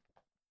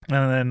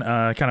 And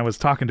then kind of was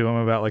talking to him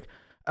about like,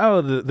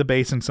 the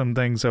bass and some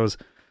things I was,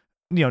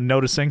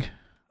 noticing.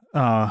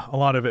 A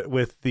lot of it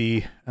with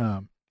the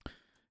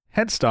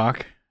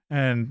headstock,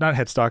 and not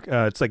headstock.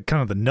 It's like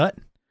kind of the nut.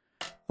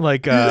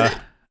 Like I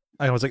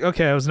was like,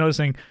 okay, I was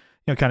noticing,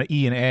 kind of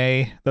E and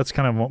A. That's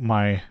kind of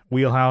my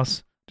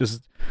wheelhouse.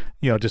 Just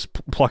just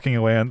plucking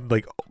away on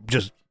like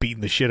just beating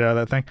the shit out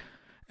of that thing.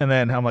 And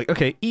then I'm like,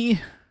 okay, E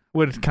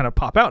would kind of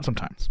pop out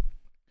sometimes.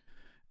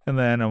 And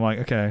then I'm like,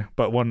 okay,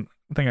 but one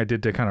thing I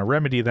did to kind of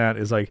remedy that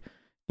is like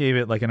gave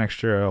it like an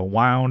extra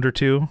wound or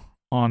two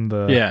on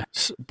the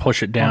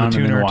push it down, and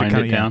then wind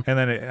it down, and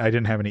then I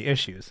didn't have any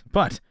issues.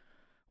 But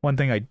one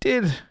thing I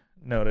did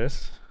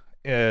notice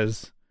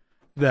is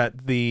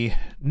that the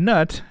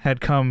nut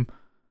had come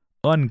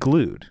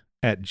unglued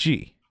at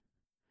G.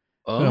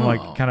 Oh. And I'm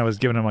like, kind of was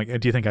giving him like,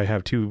 do you think I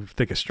have too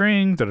thick a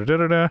string? Da da da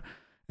da da.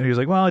 And he was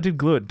like, well, I did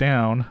glue it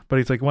down, but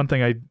he's like, one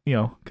thing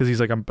because he's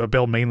like, I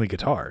build mainly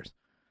guitars,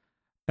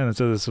 and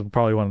so this was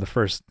probably one of the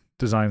first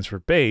designs for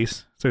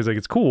bass. So he's like,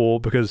 it's cool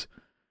because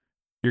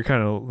you're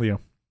kind of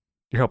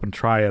you're helping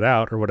try it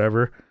out or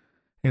whatever. And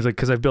he's like,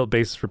 because I've built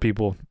basses for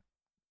people,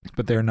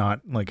 but they're not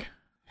like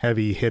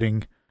heavy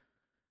hitting.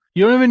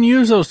 You don't even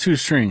use those two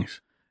strings.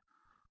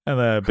 And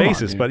the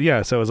basses, but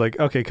yeah. So it was like,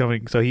 okay,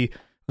 so he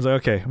was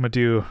like, okay, I'm gonna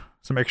do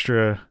some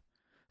extra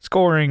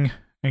scoring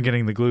and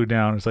getting the glue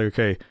down. It's like,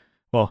 okay,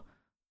 well,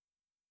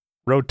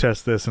 road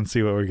test this and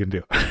see what we can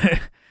do.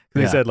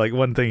 He said like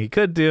one thing he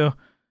could do,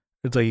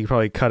 it's like he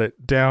probably cut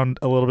it down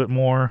a little bit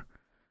more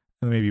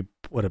and maybe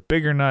put a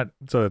bigger nut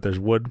so that there's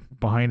wood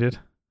behind it,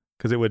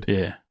 because it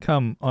would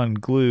come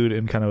unglued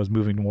and kind of was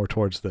moving more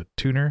towards the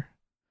tuner.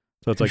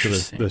 So it's like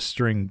the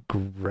string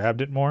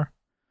grabbed it more.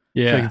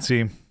 Yeah. So you can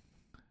see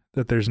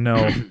that there's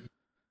no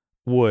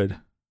wood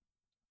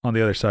on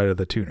the other side of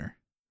the tuner.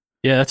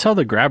 Yeah, that's how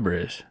the grabber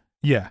is.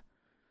 Yeah.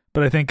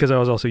 But I think because I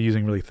was also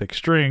using really thick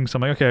strings, so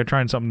I'm like, okay, I'm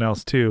trying something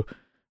else too.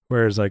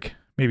 Whereas like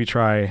maybe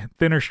try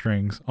thinner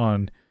strings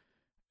on,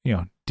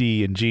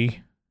 D and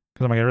G,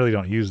 because I'm like, I really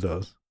don't use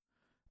those.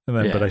 And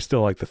then, but I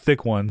still like the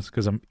thick ones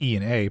because I'm E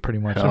and A pretty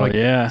much. Oh,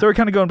 so we're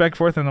kind of going back and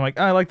forth, and I'm like,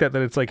 I like that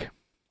it's like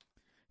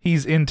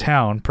he's in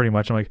town pretty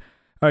much. I'm like,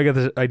 oh, I got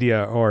this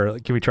idea, or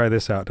can we try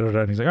this out?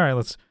 And he's like, all right,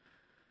 let's,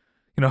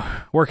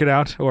 work it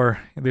out. Or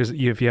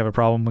if you have a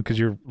problem because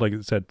you're, like I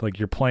said, like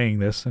you're playing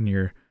this and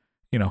you're,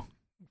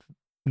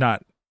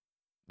 not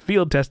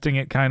field testing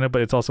it kind of,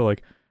 but it's also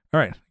like, all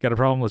right, got a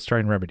problem, let's try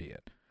and remedy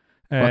it.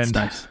 And that's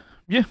nice.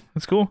 Yeah,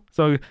 that's cool.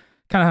 So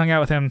kind of hung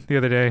out with him the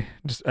other day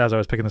just as I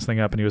was picking this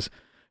thing up, and he was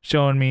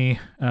showing me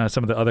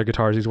some of the other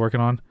guitars he's working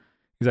on.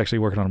 He's actually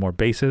working on more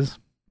basses.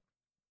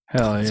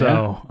 Hell yeah.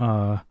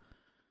 So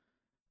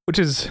which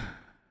is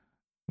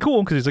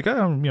cool because he's like,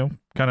 kind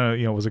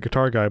of was a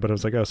guitar guy, but I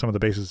was like, some of the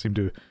basses seem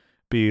to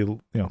be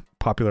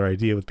popular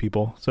idea with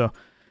people. So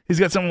he's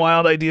got some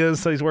wild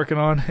ideas that he's working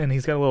on, and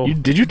he's got a little.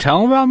 Did you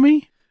tell him about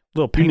me?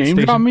 Little paint you named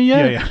station. About me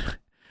yet? Yeah.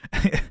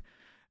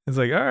 It's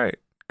like, all right,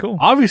 cool.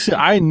 Obviously,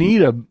 I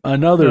need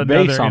another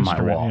bass on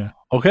my wall. Yeah.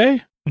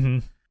 Okay,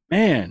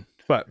 man.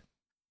 But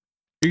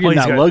you're getting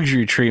that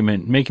luxury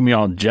treatment, making me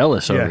all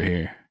jealous over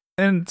here.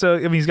 And so,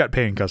 I mean, he's got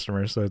paying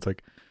customers, so it's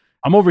like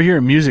I'm over here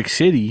in Music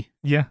City.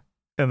 Yeah,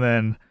 and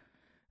then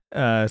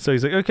so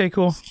he's like, okay,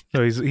 cool.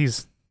 So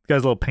he's got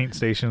his little paint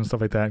station and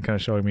stuff like that, and kind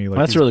of showing me like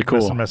that's really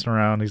cool. Messing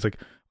around. He's like,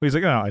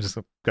 oh, I just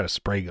got a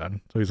spray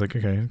gun. So he's like,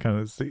 okay, kind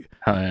of see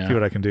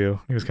what I can do.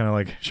 He was kind of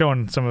like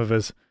showing some of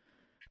his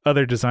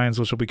other designs,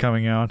 which will be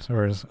coming out,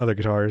 or his other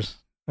guitars.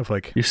 Of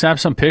like, you snap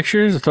some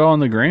pictures to throw on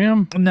the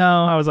gram?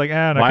 No, I was like,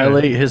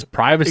 violate his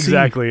privacy.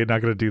 Exactly,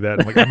 not gonna do that.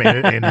 I'm like, I made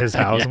it in his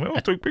house. I'm like,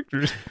 I'll take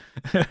pictures.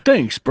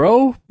 Thanks,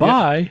 bro.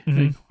 Bye. Yeah.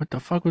 Like, what the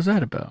fuck was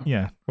that about?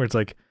 Yeah, where it's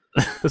like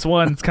this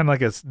one. It's kind of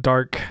like a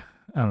dark,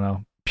 I don't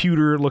know,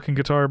 pewter looking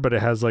guitar, but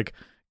it has like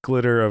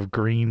glitter of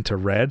green to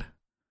red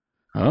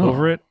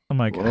over it. I'm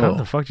like, how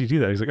the fuck do you do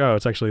that? He's like, oh,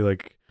 it's actually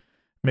like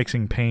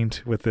mixing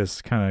paint with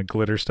this kind of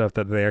glitter stuff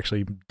that they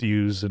actually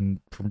use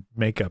for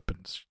makeup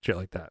and shit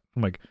like that.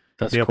 I'm like,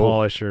 that's nail cool.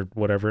 polish or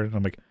whatever. And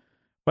I'm like,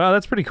 wow,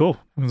 that's pretty cool.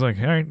 I was like,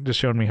 all right, just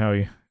showing me how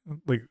he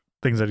like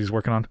things that he's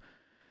working on.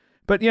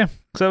 But yeah,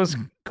 so it was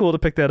cool to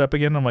pick that up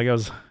again. I'm like, I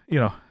was,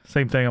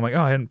 same thing. I'm like,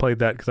 oh, I hadn't played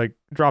that because I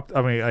dropped.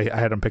 I mean, I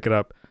had him pick it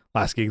up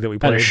last gig that we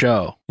played. At a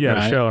show. Yeah, right?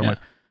 At a show. I'm like,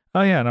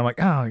 oh yeah, and I'm like,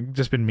 oh, I've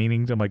just been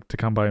meaning to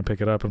come by and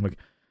pick it up. I'm like,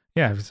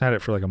 yeah, I've just had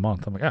it for like a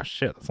month. I'm like, oh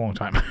shit, that's a long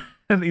time.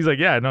 And he's like,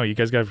 yeah, no, you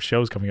guys got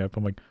shows coming up.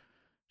 I'm like,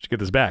 should get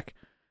this back.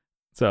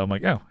 So I'm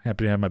like, oh,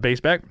 happy to have my bass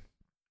back.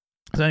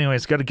 So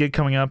anyways, got a gig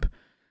coming up,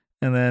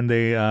 and then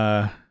they,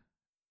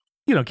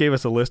 gave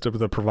us a list of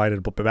the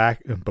provided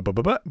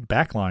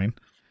backline.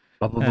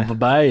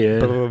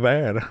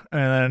 Bad.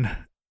 And then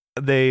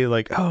they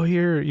like, oh,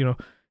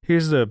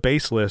 here's the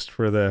bass list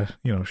for the,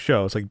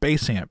 show. It's like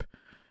bass amp,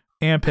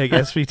 Ampeg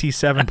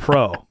SVT7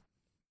 Pro,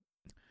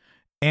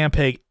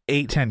 Ampeg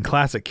 810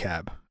 Classic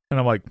Cab. And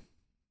I'm like,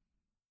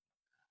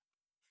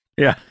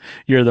 yeah,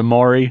 you're the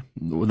Maury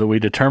that we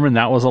determined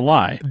that was a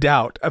lie.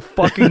 I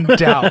fucking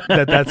doubt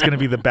that that's going to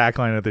be the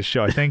backline of this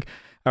show. I think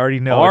I already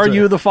know. Are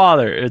you the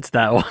father? It's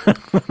that one.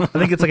 I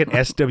think it's like an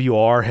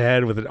SWR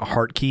head with a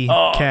Hartkey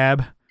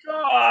cab.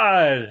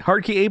 God.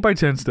 Hartkey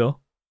 8x10 still.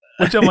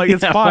 Which I'm like,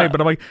 it's fine, but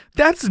I'm like,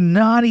 that's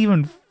not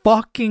even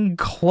fucking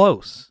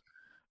close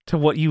to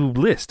what you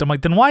list. I'm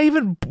like, then why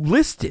even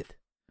list it?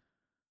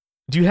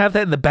 Do you have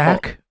that in the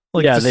back?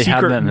 Like, yeah, it's a they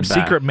have that in the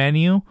secret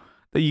menu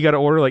that you got to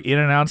order, like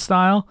In-N-Out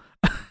style.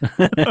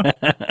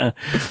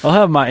 I'll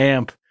have my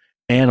amp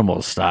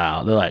animal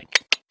style. They're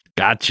like,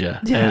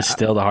 gotcha. Yeah. And it's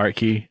still the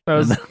Hartkey.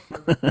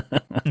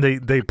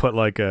 They put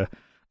like a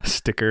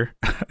sticker.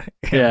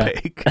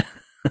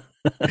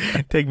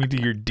 Take me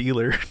to your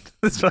dealer.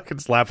 This fucking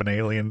slap an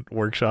alien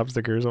workshop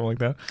sticker or something like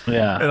that.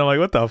 Yeah. And I'm like,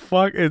 what the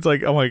fuck? It's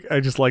like, I'm like, I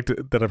just liked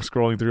it that I'm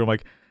scrolling through. I'm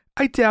like,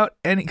 I doubt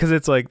any, because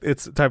it's like,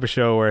 it's the type of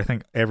show where I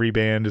think every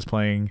band is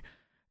playing,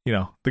 you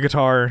know, the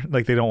guitar.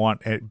 Like, they don't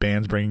want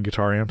bands bringing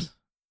guitar amps.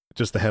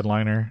 Just the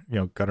headliner, you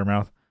know,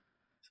 Guttermouth.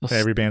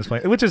 Every band's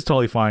playing, which is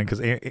totally fine because,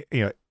 you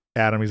know,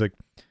 Adam, he's like,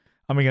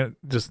 I'm gonna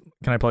just,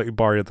 can I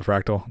borrow you at the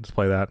Fractal? Just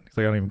play that. He's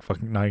like, I don't even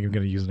fucking, not even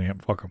gonna use an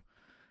amp. Fuck him.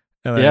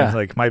 And then it's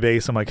like my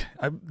bass, I'm like,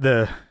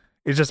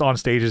 it's just on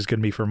stage is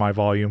gonna be for my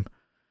volume,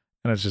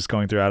 and it's just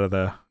going through out of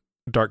the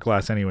dark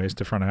glass anyways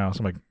to front of house.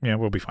 I'm like, yeah,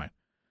 we'll be fine.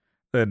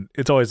 Then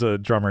it's always a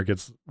drummer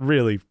gets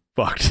really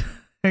fucked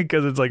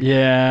because it's like,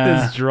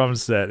 this drum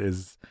set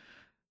is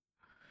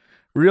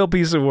real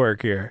piece of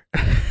work here.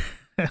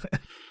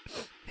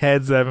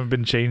 Heads haven't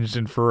been changed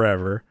in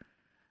forever.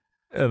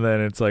 And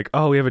then it's like,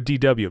 oh, we have a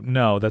DW.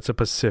 No, that's a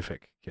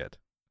Pacific kit.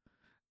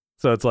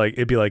 So it's like,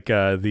 it'd be like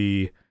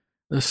the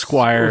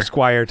Squire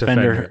to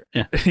Fender.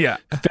 Yeah.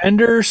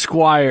 Fender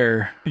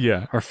Squire.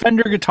 Yeah. Or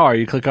Fender guitar.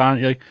 You click on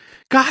it, you're like,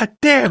 God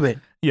damn it.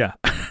 Yeah.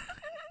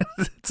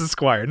 It's a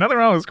Squire. Nothing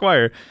wrong with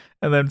Squire.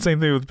 And then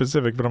same thing with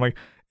Pacific. But I'm like,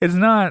 it's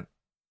not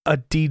a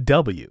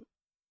DW.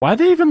 Why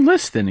they even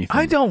list anything?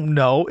 I don't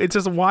know. It's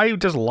just, why you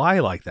just lie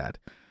like that?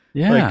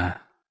 Yeah. Like,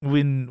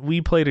 when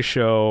we played a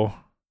show,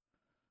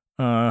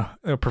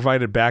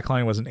 provided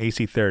backline was an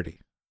AC30.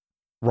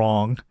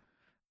 Wrong.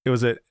 It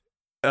was a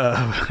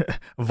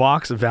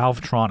Vox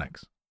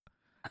Valvetronics.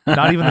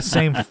 Not even the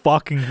same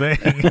fucking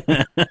thing.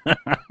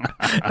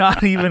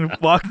 Not even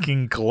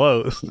fucking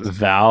close.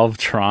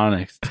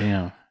 Valvetronics,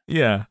 damn.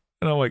 Yeah.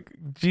 And I'm like,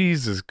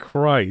 Jesus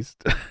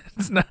Christ.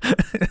 It's not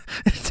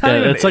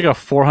it's like a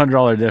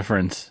 $400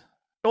 difference.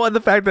 Well, and the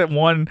fact that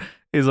one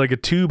is like a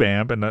tube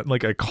amp and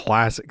like a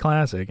classic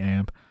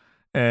amp.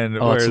 And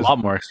it's a lot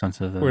more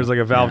expensive than whereas like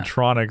a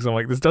Valvetronics, I'm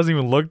like, this doesn't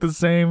even look the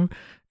same.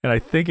 And I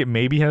think it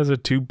maybe has a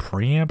tube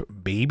preamp,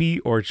 maybe,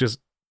 or it's just,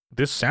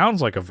 this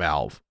sounds like a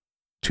valve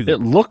tube. It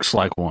looks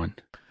like one.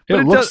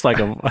 It looks like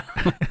a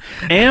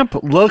amp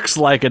looks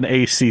like an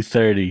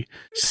AC30.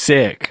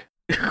 Sick.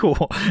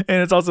 Cool.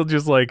 And it's also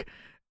just like,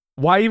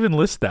 why even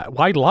list that?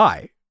 Why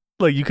lie?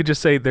 Like, you could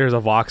just say there's a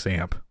Vox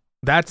amp.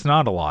 That's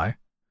not a lie.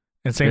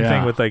 And same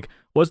thing with like,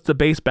 what's the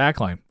bass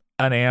backline?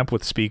 An amp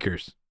with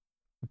speakers.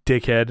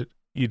 Dickhead.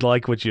 You'd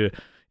like what you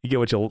get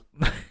what you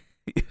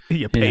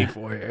you pay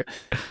for it.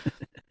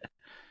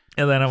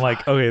 And then I'm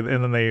like, okay,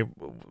 and then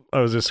I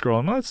was just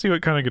scrolling, let's see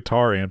what kind of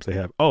guitar amps they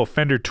have. Oh,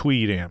 Fender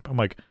Tweed amp. I'm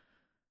like,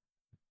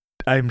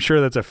 I'm sure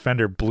that's a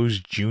Fender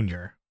Blues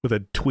Junior with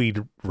a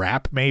Tweed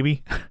wrap,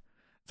 maybe.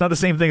 It's not the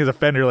same thing as a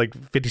Fender like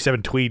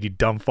 57 Tweed, you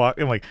dumb fuck.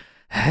 I'm like,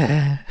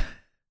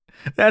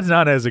 that's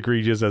not as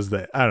egregious as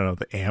the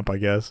amp, I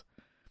guess.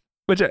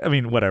 Which, I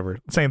mean, whatever.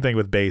 Same thing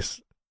with bass.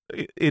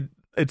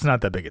 It's not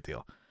that big a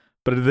deal.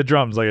 But the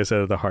drums, like I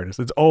said, are the hardest.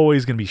 It's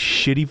always going to be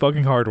shitty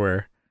fucking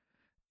hardware.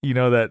 You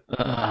know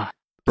that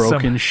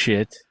broken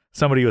shit.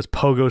 Somebody was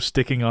pogo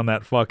sticking on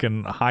that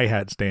fucking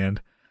hi-hat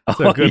stand.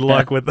 So good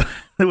luck with that.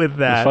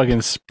 The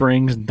fucking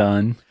spring's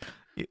done.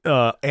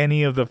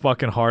 Any of the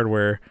fucking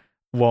hardware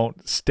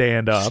won't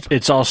stand up.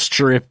 It's all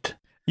stripped.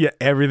 Yeah,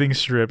 everything's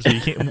stripped. So you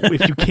can't,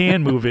 if you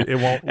can move it, it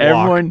won't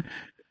walk.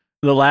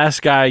 The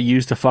last guy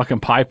used a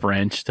fucking pipe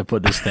wrench to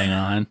put this thing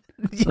on.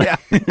 Yeah.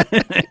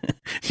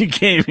 You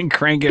can't even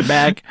crank it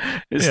back.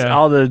 It's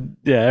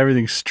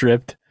everything's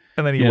stripped.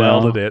 And then he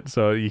welded it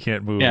so you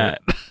can't move it.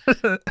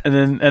 and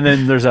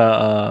then there's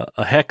a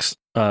hex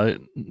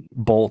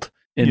bolt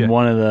in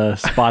one of the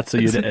spots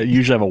that you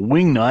usually have a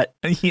wing nut.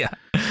 Yeah.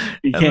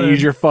 You can't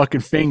use your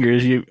fucking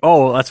fingers.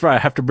 That's right. I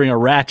have to bring a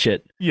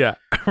ratchet. Yeah.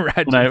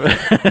 Ratchet.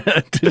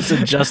 To just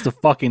adjust the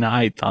fucking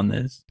height on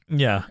this.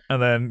 Yeah.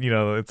 And then,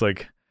 it's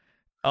like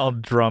all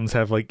drums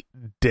have like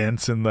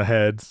dents in the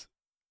heads.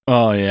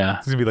 Oh, yeah.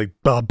 It's going to be like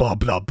blah, blah,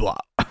 blah, blah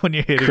when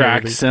you hit it.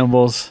 Cracked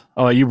cymbals.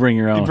 Oh, you bring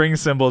your own. You bring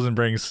cymbals and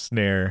bring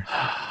snare.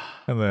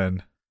 And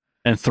then.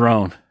 And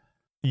throne.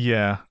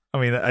 Yeah. I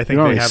mean, I think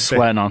they have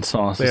sweating on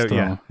sauce. They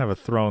have a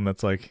throne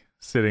that's like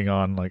sitting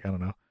on like, I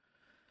don't know.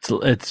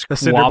 It's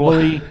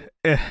wobbly.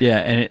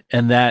 Yeah.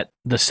 And that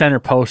the center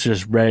post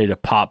is ready to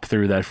pop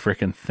through that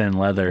freaking thin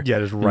leather. Yeah,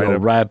 just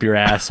right up your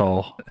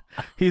asshole.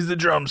 He's the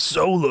drum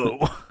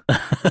solo.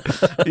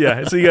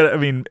 Yeah, so you got,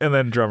 and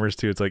then drummers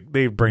too. It's like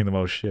they bring the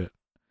most shit,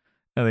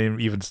 and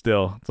then even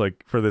still, it's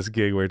like for this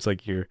gig where it's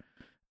like you're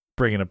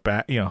bringing a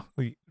back,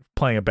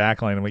 playing a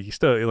backline, and like you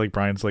still like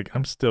Brian's like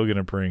I'm still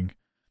gonna bring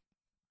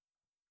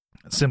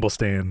cymbal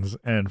stands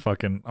and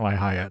fucking my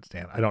hi-hat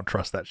stand. I don't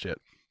trust that shit.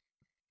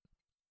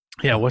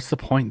 Yeah, what's the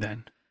point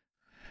then?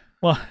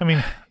 Well, I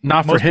mean,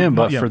 not for him,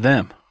 but for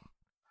them.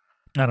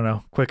 I don't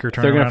know. Quicker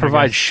turnaround. They're going to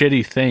provide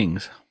shitty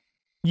things.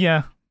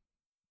 Yeah.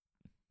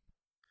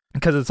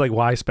 Because it's like,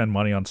 why spend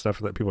money on stuff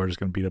that people are just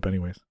going to beat up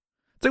anyways?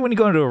 It's like when you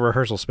go into a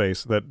rehearsal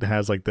space that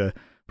has like the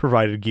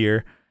provided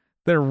gear,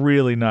 they're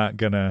really not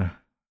going to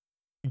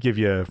give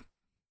you,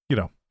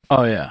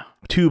 oh yeah,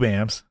 tube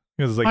amps.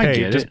 Because it's like,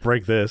 hey, just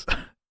break this.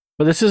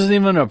 But this isn't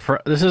even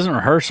this isn't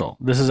rehearsal.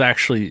 This is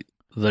actually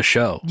the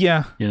show.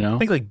 Yeah. I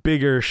think like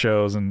bigger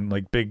shows and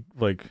like big,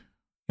 like,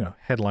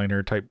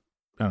 headliner type,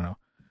 I don't know,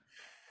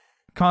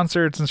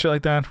 concerts and shit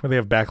like that where they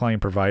have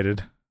backline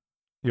provided.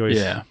 You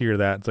always hear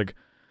that. It's like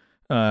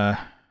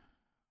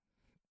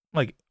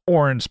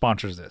Orange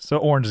sponsors this. So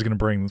Orange is going to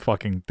bring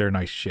fucking their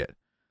nice shit.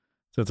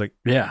 So it's like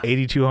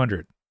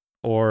 8200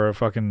 or a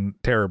fucking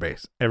Terror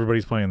Bass.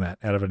 Everybody's playing that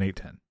out of an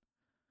 810.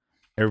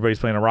 Everybody's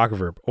playing a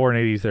Rock-A-Verb or an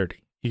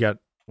 8030. You got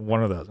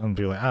one of those. And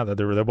be like,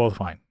 they're both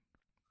fine.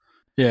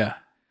 Yeah.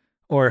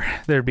 Or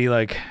there'd be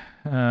like,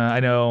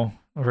 I've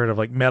heard of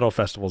like metal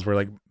festivals where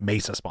like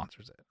Mesa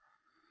sponsors it.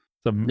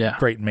 Some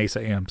great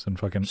Mesa amps and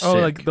fucking,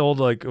 like the old,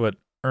 like what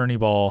Ernie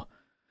Ball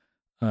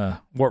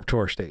Warped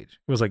Tour stage.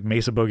 It was like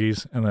Mesa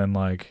boogies and then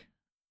like,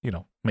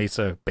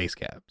 Mesa bass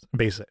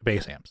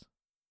amps.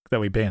 That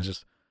way bands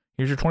just,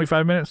 here's your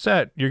 25-minute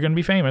set. You're going to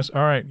be famous.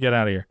 All right, get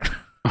out of here.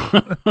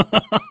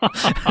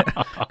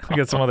 We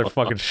got some other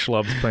fucking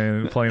schlubs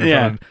playing in front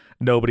of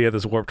nobody at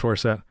this Warped Tour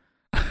set.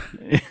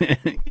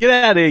 Get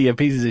out of here, you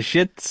pieces of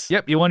shits.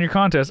 Yep, you won your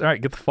contest. All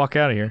right, get the fuck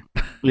out of here.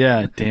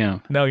 Yeah,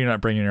 damn. No, you're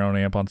not bringing your own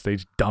amp on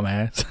stage,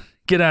 dumbass.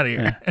 Get out of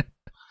here. Yeah.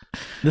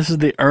 This is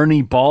the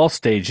Ernie Ball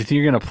stage. You think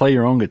you're going to play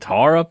your own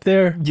guitar up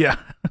there? Yeah.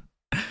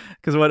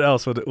 Because what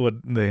else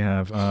would they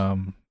have?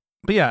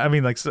 But yeah, I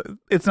mean, like, so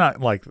it's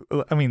not like,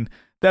 I mean,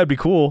 that'd be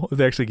cool if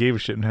they actually gave a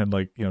shit and had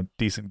like,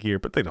 decent gear,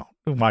 but they don't.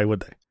 Why would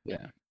they?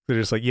 Yeah. They're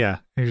just like,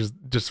 here's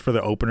just for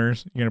the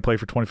openers. You're going to play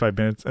for 25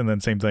 minutes and then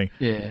same thing.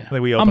 Yeah.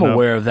 Like I'm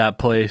aware of that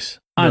place.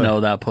 I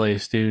know that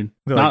place, dude.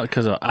 Not like,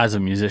 because as a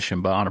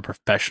musician, but on a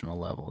professional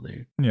level,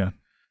 dude. Yeah.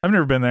 I've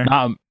never been there.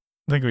 I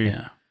think we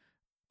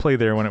played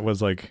there when it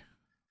was like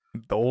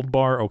the old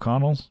bar,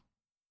 O'Connell's.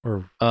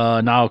 Or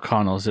not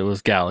O'Connell's. It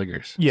was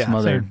Gallagher's. Yeah,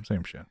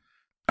 same shit.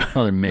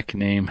 Another Mick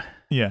name.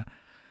 Yeah.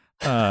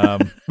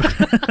 I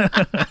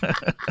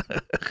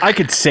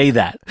could say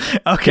that.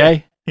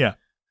 Okay.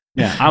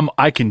 Yeah.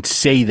 I can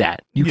say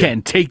that. You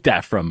can't take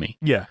that from me.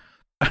 Yeah.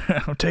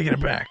 I'm taking it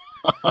back.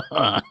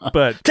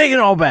 But take it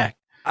all back.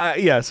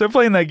 So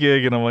playing that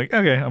gig and I'm like,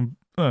 okay, I'm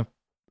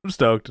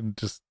stoked and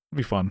just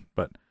be fun.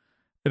 But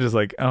it is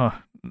like, well,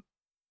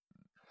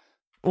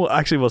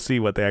 actually, we'll see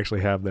what they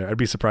actually have there. I'd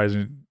be surprised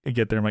when you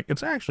get there. I'm like,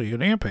 it's actually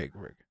an Ampeg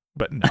rig.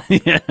 But no.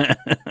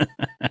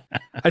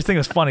 I just think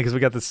it's funny because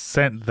we got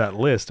sent that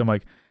list. I'm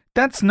like,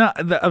 that's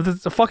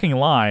a fucking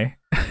lie.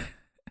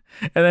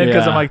 And then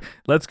because I'm like,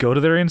 let's go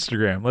to their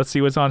Instagram. Let's see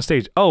what's on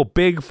stage. Oh,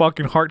 big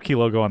fucking heart key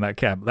logo on that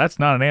cap. That's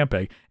not an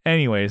Ampeg.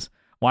 Anyways,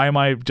 why am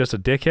I just a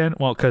dickhead?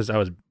 Well, because I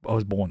was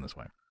born this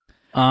way.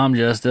 I'm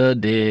just a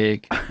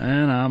dick,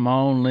 and I'm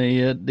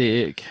only a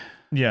dick.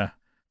 Yeah.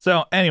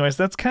 So, anyways,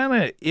 that's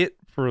kind of it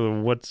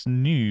for what's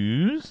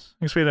news.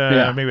 I guess we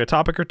had maybe a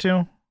topic or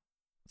two.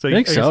 So I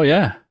think so,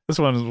 yeah. This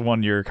one is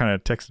one you're kind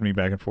of texting me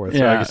back and forth.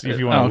 So I guess if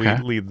you want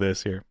to lead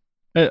this here.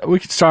 We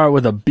could start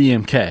with a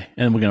BMK,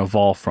 and we're going to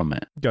evolve from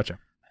it. Gotcha.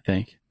 I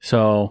think.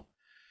 So,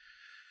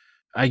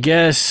 I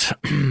guess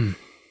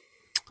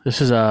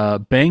this is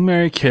a Bang,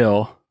 Marry,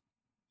 Kill.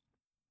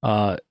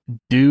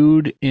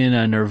 Dude in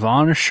a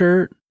Nirvana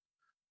shirt,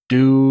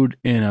 dude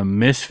in a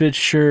Misfits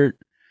shirt,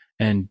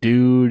 and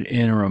dude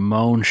in a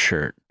Ramones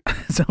shirt.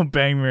 So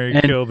Bang, Marry,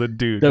 Kill the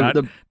dude,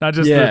 not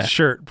just the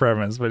shirt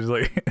premise, but it's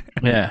like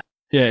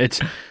It's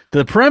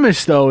the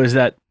premise though is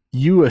that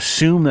you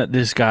assume that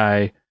these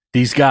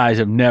guys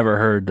have never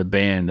heard the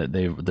band that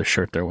the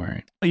shirt they're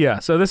wearing. Yeah,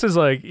 so this is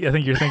like, I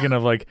think you're thinking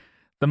of like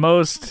the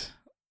most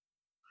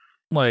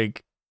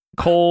like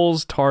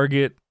Kohl's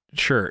Target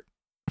shirt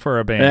for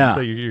a band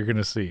that you're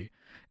gonna see.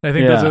 And I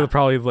think those are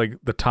probably like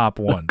the top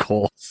one.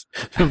 Kohl's,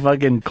 the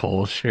fucking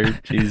Kohl's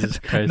shirt. Jesus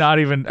Christ! Not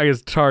even, I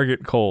guess,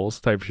 Target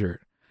Kohl's type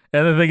shirt.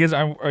 And the thing is,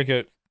 I'm like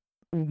a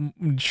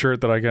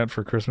shirt that I got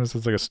for Christmas.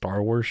 It's like a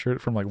Star Wars shirt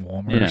from like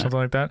Walmart or something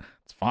like that.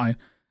 It's fine.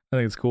 I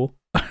think it's cool.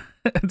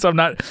 And so I'm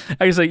not,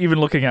 I guess, like even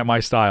looking at my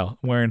style,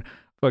 I'm wearing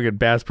fucking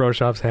Bass Pro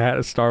Shops hat,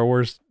 a Star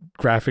Wars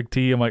graphic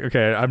tee. I'm like,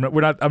 okay, I'm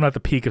not the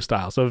peak of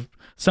style. So if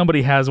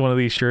somebody has one of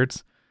these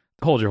shirts,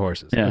 hold your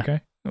horses. Yeah.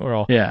 Okay. We're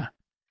all. Yeah.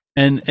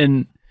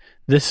 And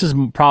this is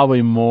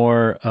probably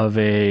more of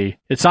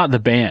it's not the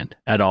band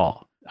at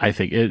all. I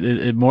think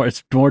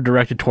it's more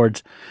directed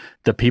towards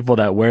the people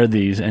that wear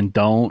these and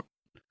don't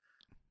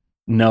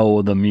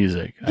know the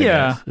music. I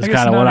guess. It's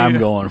kind of what I'm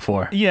going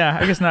for. Yeah,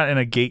 I guess not in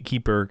a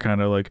gatekeeper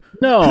kind of like,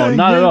 no, hey,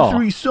 not at all.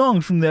 3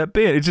 songs from that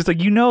band. It's just like,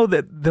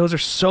 that those are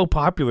so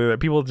popular that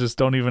people just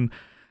don't even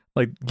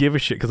like give a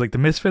shit. Because like the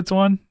Misfits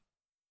one,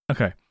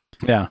 okay,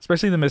 yeah,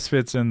 especially the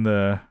Misfits and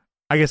the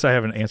I guess I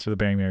haven't answered the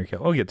Bang Mary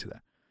Kill. I'll get to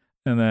that.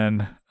 And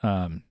then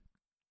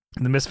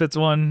the Misfits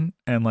one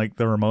and like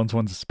the Ramones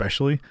ones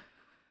especially.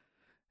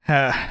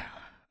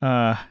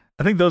 I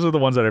think those are the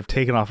ones that have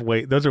taken off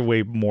those are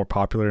way more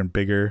popular and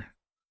bigger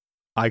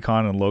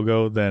icon and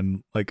logo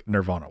than like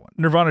Nirvana one.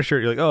 Nirvana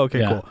shirt, you're like, oh,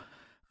 okay, cool.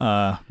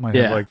 Might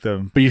have like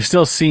the, but you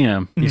still see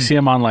them. You see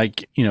them on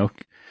like,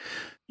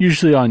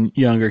 usually on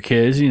younger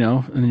kids,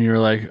 and you're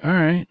like, all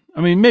right.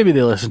 I mean, maybe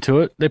they listen to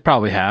it. They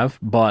probably have,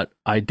 but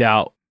I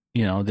doubt,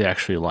 they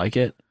actually like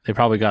it. They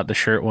probably got the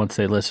shirt once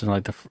they listened to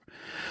like the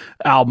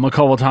album a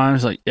couple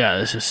times, like, yeah,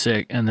 this is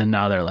sick. And then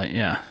now they're like,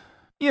 yeah.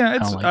 Yeah,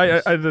 it's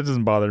that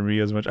doesn't bother me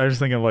as much. I just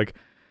think of like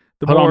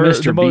on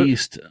Mr.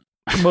 Beast.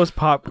 The most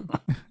pop.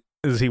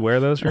 Does he wear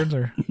those shirts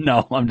or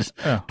no? I'm just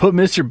put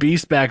Mr.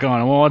 Beast back on.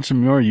 I want to watch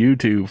some more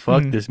YouTube.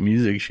 Fuck this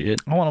music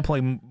shit. I want to play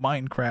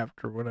Minecraft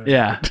or whatever.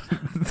 Yeah,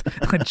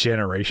 a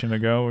generation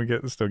ago,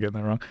 still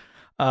getting that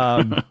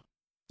wrong.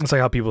 It's like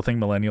how people think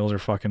millennials are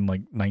fucking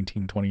like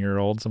 19,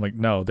 20-year-olds. I'm like,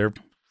 no, they're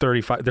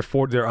 35. They're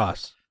 40. They're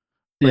us.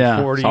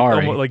 Like 40. Sorry.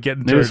 Almost, like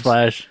getting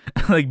newsflash.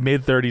 Like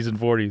mid 30s and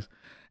 40s.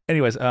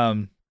 Anyways,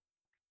 the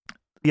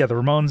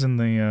Ramones and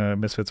the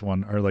Misfits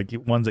one are like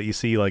ones that you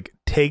see like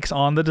takes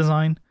on the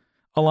design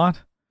a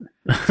lot.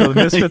 So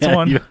the Misfits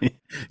one,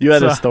 you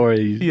had a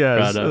story.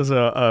 Yeah, it was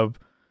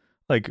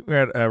like we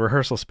had a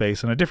rehearsal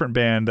space and a different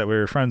band that we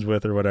were friends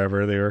with or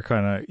whatever. They were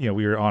kind of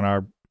we were on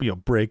our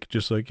break,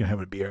 just like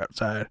having a beer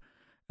outside,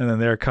 and then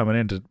they're coming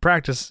in to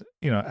practice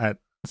at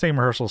the same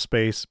rehearsal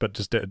space but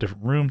just a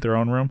different room, their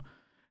own room.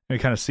 And we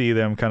kind of see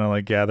them kind of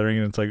like gathering,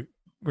 and it's like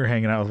we're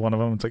hanging out with one of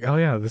them. It's like, oh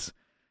yeah, this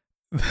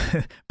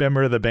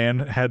member of the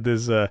band had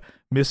this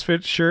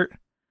Misfits shirt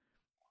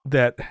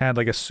that had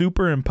like a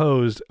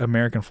superimposed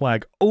American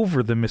flag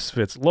over the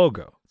Misfits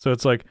logo. So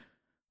it's like,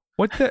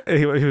 what the?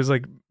 He was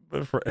like,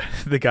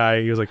 the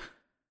guy, he was like,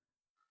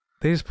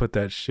 they just put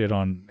that shit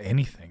on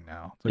anything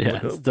now.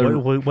 Like,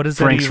 what is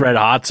Frank's that Red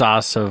Hot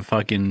Sauce of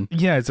fucking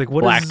it's like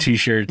what black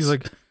t-shirts. He's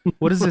like,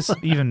 what does this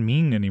even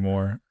mean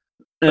anymore?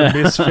 The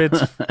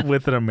Misfits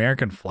with an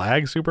American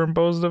flag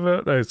superimposed of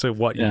it. I said,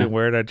 what, you can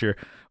wear it at your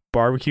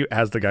barbecue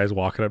as the guy's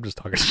walking up just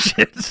talking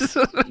shit.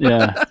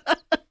 Yeah.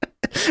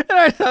 And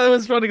I thought it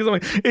was funny because I'm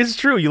like, it's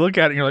true. You look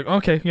at it and you're like,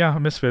 okay, yeah,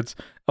 Misfits.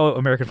 Oh,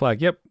 American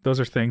flag. Yep, those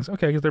are things.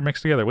 Okay, because they're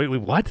mixed together. Wait,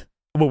 what?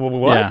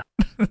 What?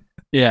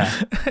 Yeah.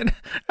 And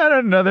I had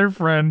another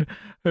friend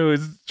who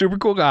was super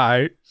cool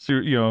guy,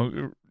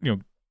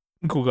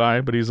 cool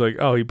guy, but he's like,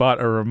 oh, he bought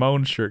a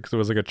Ramones shirt because it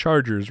was like a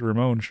Chargers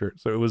Ramones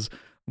shirt. So it was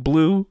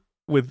blue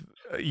with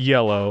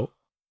yellow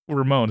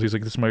Ramones. He's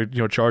like, this is my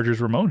Chargers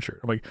Ramones shirt.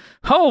 I'm like,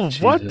 oh,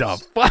 Jesus. What the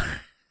fuck?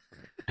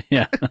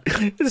 Yeah.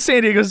 The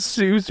San Diego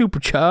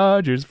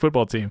Superchargers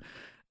football team.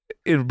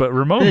 But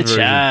Ramones version.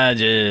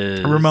 Chargers.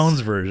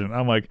 Ramones version.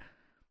 I'm like,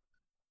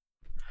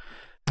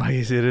 I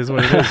guess it is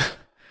what it is.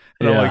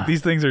 And I'm like,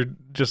 these things are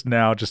just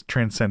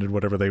transcended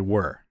whatever they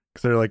were.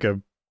 Because they're like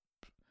a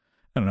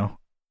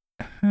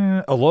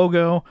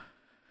logo,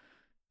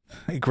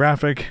 a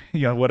graphic,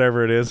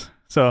 whatever it is.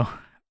 So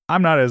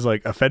I'm not as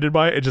like offended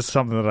by it. It's just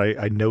something that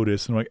I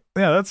noticed. And I'm like,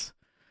 yeah, that's,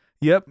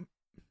 yep.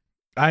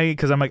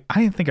 Because I'm like,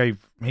 I think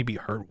I've maybe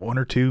heard one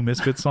or two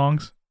Misfits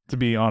songs, to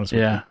be honest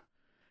with you.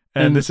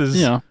 And this is,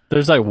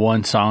 there's like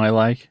one song I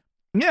like.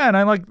 Yeah, and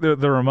I like the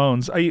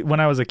Ramones. When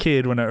I was a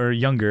kid, or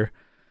younger,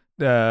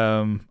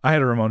 I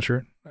had a Ramones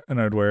shirt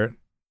and I'd wear it,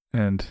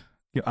 and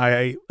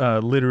I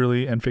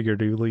literally and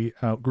figuratively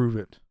outgrew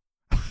it,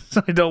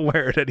 so I don't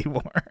wear it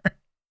anymore.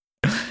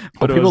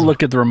 But people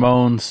look at the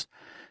Ramones,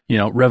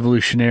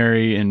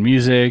 revolutionary in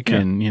music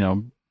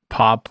and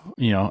pop,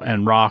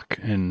 and rock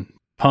and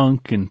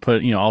punk and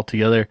put all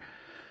together.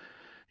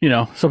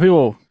 So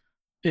people,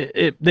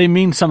 they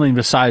mean something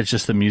besides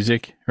just the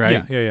music,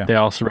 right? Yeah. They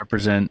also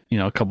represent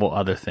a couple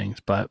other things,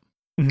 but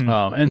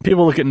and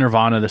people look at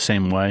Nirvana the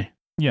same way.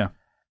 Yeah,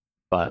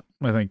 but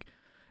I think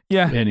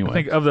anyway, I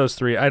think of those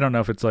three, I don't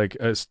know if it's like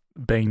a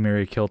Bang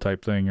Mary Kill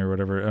type thing or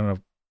whatever. I don't know.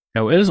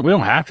 No, it is. We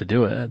don't have to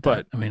do it,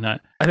 but I mean, I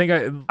think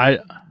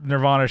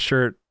Nirvana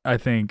shirt. I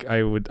think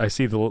I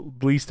see the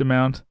least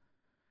amount,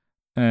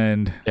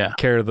 and I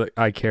care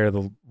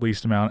the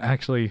least amount.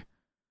 Actually,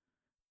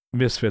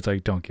 Misfits, I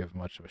don't give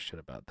much of a shit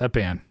about that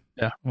band.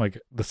 Yeah, like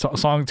the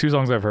two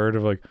songs I've heard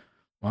of, like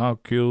I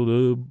killed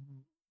a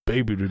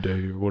baby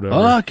today or whatever.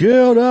 I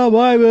killed a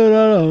baby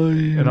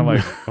today, and I'm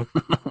like, okay.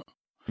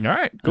 All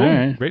right, cool, all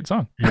right. Great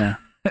song. Yeah,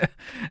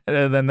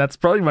 and then that's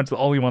probably much the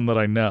only one that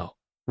I know,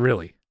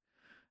 really.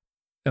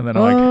 And then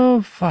I'm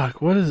like,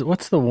 fuck,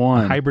 what's the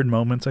one? Hybrid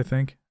Moments, I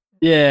think.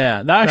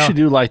 Yeah, I actually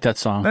do like that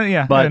song.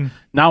 Yeah, but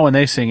now when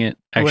they sing it,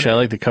 actually, I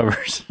like the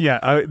covers.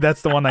 Yeah,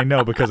 that's the one I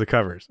know because of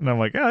covers, and I'm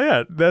like, oh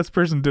yeah, this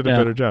person did a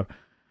better job.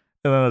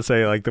 And then let's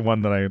say like the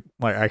one that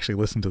I actually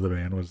listened to the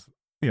band was,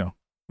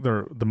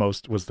 the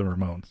most was the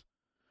Ramones.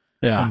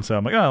 Yeah, and so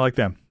I'm like, oh, I like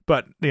them.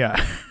 But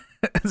yeah,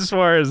 as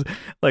far as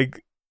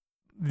like,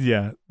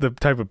 the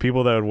type of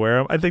people that would wear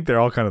them, I think they're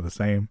all kind of the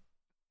same.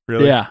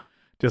 Really. Yeah.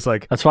 Just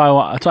like that's why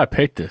I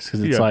picked this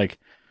because it's like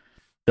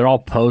they're all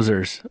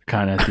posers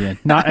kind of at the end.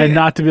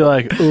 Not to be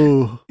like,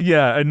 ooh.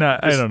 Yeah, and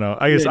I don't know.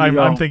 I guess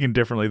I'm thinking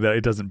differently, that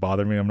it doesn't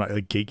bother me. I'm not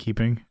like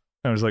gatekeeping.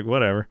 I was like,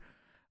 whatever.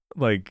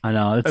 Like, I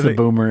know, it's the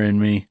boomer in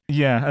me.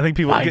 Yeah, I think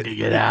people to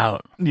get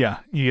out. Yeah,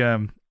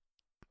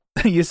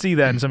 you see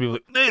that, and some people are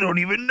like, they don't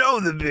even know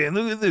the band.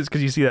 Look at this,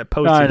 because you see that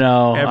posted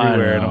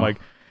everywhere, and I'm like,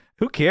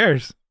 who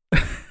cares?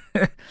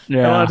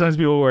 Yeah. A lot of times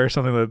people wear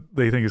something that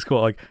they think is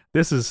cool. Like,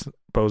 this is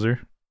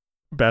poser,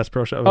 Bass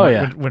Pro Shop.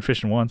 Went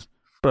fishing once,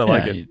 but I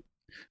like it.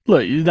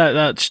 Look,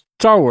 that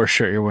Star Wars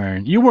shirt you're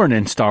wearing. You weren't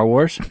in Star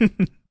Wars.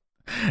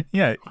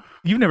 Yeah,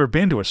 you've never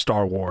been to a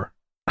Star War.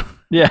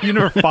 Yeah, you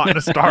never fought in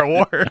a Star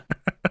War.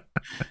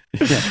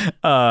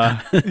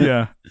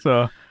 Yeah.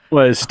 So,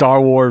 what is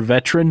Star War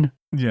veteran?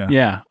 Yeah.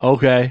 Yeah.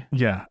 Okay.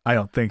 Yeah, I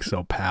don't think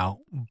so,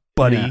 pal,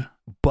 buddy,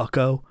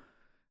 bucko.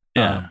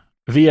 Yeah.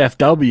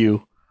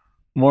 VFW,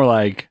 more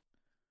like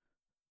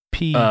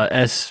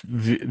SWV,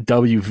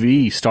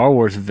 Star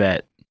Wars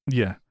vet.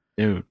 Yeah,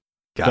 dude.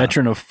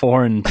 Veteran of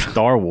foreign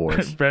Star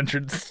Wars.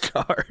 Veteran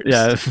stars.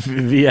 Yeah,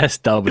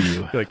 VSW.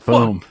 You're like,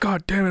 boom.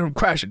 God damn it, I'm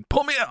crashing.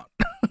 Pull me out.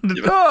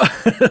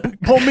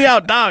 Pull me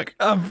out, Doc.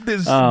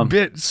 This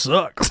bit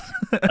sucks.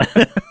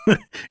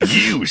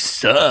 You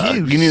suck.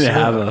 You need to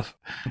have a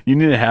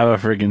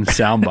freaking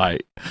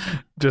soundbite.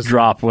 Just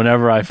drop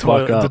whenever I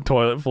fuck up. The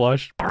toilet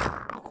flush.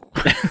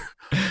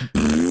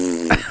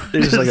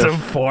 There's like a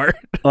fart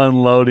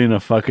unloading a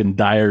fucking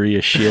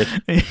diarrhea shit.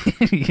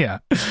 Yeah.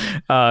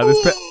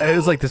 It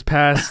was like this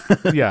past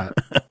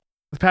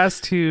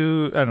past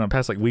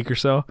like week or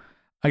so,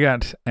 I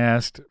got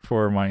asked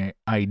for my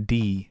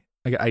ID.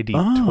 I got ID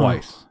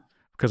twice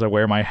because I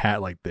wear my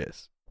hat like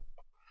this.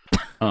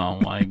 Oh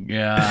my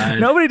god!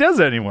 Nobody does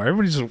that anymore.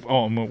 Everybody's just,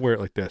 I'm gonna wear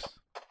it like this.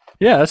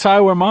 Yeah, that's how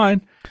I wear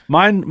mine.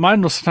 Mine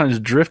will sometimes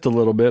drift a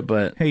little bit,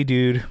 but hey,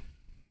 dude.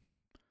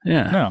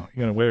 Yeah. No, you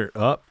gotta wear it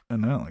up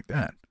and not like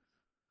that.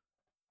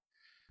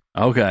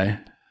 Okay.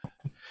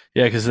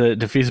 Yeah, because it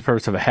defeats the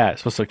purpose of a hat.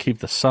 It's supposed to keep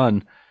the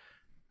sun.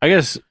 I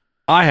guess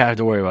I have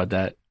to worry about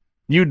that.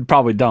 You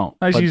probably don't.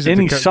 I but use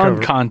any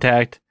sun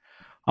contact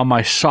on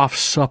my soft,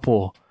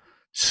 supple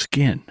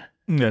skin.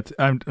 Yeah,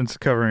 it's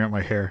covering up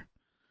my hair.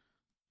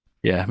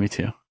 Yeah, me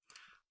too.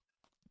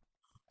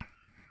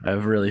 I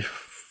have really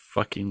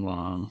fucking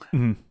long.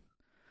 Mm-hmm.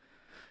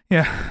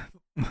 Yeah.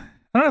 I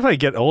don't know if I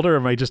get older or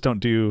if I just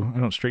don't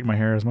straighten my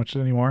hair as much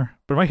anymore.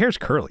 But my hair's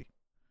curly.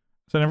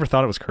 So I never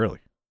thought it was curly.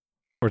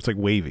 Or it's like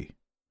wavy.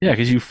 Yeah,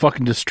 because you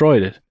fucking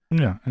destroyed it.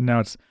 Yeah, and now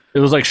it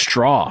was like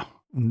straw.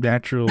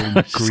 Natural,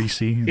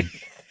 greasy.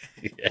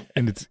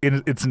 And it's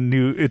in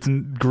its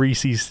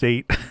greasy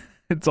state.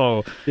 It's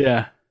all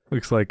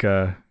looks like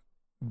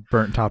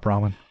burnt top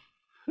ramen.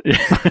 Yeah.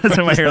 That's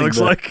what my hair looks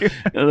like.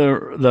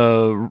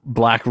 The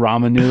black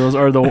ramen noodles,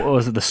 or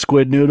the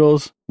squid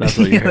noodles? That's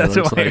what your hair looks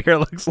like. That's what my hair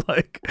looks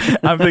like.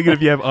 I'm thinking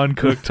if you have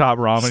uncooked top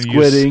ramen,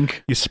 squid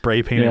ink, you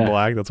spray paint it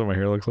black. That's what my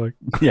hair looks like.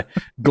 Yeah,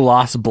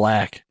 gloss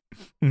black.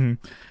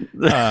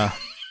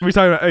 Mm-hmm. We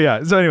talking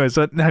about So anyway,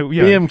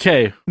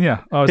 BMK.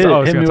 Yeah,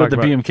 hit me with the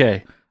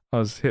BMK. I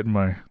was tipping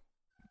my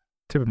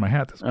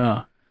hat this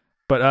week.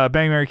 But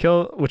Bang, Marry,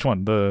 Kill. Which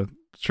one? The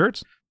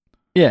shirts?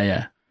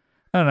 Yeah.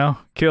 I don't know.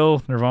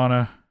 Kill,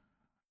 Nirvana,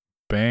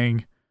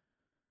 Bang.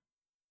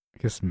 I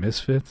guess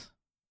Misfits.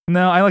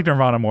 No, I like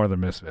Nirvana more than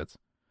Misfits.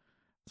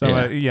 So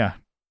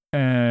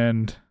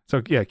and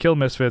so Kill,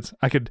 Misfits.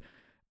 The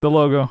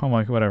logo. I'm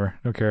like, whatever,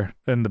 don't care.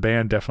 And the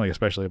band, definitely,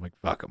 especially, I'm like,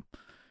 fuck them.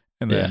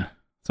 And then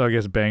so I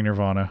guess Bang,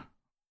 Nirvana.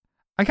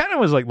 I kind of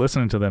was like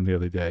listening to them the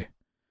other day.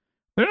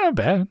 They're not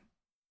bad.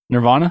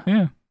 Nirvana?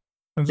 Yeah.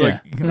 It's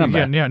like,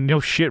 no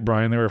shit,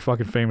 Brian. They were a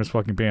fucking famous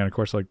fucking band. Of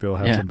course, like they'll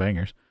have some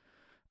bangers.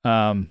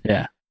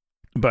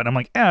 But I'm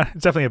like,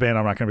 it's definitely a band.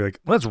 I'm not gonna be like,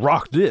 let's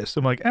rock this.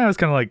 I'm like, it's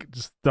kind of like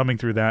just thumbing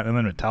through that, and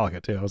then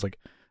Metallica too. I was like,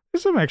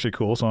 there's some actually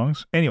cool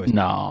songs. Anyways,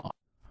 no.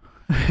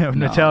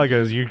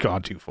 Metallica's, you've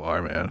gone too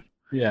far, man.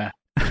 Yeah.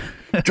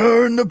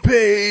 Turn the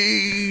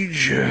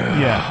page.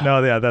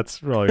 Yeah, that's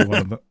probably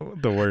one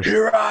of the worst.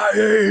 Here I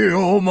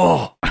am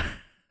on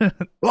the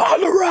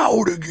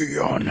road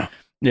again.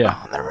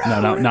 Yeah,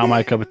 not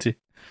my cup of tea.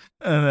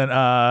 And then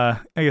I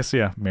guess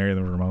Marry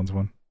the Ramones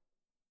one.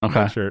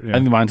 Okay, sure. Yeah. I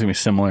think mine's gonna be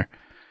similar.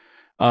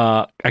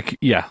 I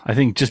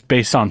think just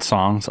based on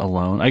songs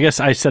alone. I guess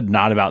I said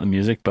not about the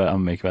music, but I'm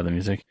gonna make about the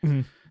music.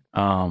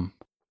 Mm-hmm.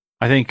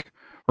 I think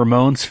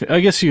Ramones. I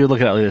guess you could look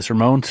at it like this: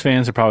 Ramones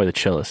fans are probably the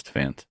chillest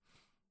fans.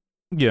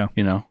 Yeah,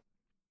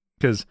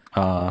 because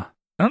I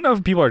don't know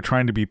if people are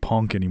trying to be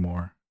punk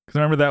anymore. Because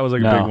I remember that was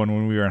like a big one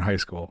when we were in high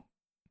school.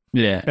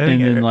 Yeah,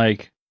 and then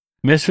like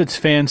Misfits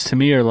fans to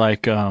me are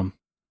like they're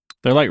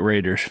like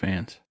Raiders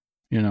fans.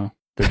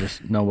 They're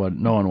just no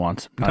one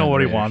wants them.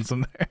 Nobody wants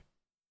them there.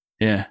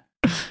 Yeah,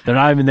 they're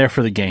not even there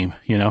for the game.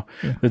 They're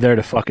there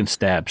to fucking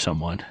stab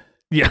someone.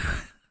 Yeah,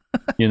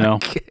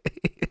 Okay.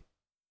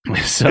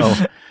 So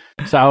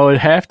I would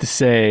have to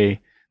say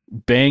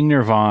bang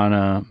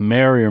Nirvana,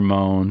 marry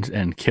Ramones,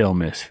 and kill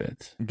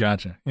Misfits.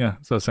 Gotcha. Yeah,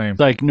 so same.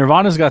 Like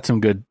Nirvana's got some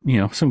good,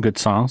 some good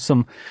songs.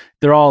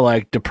 They're all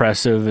like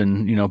depressive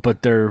and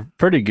but they're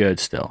pretty good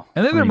still.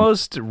 And they're the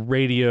most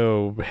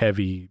radio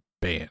heavy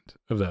band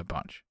of that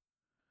bunch.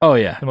 Oh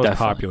yeah, the most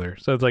definitely. popular.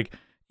 So it's like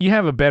you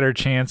have a better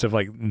chance of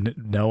like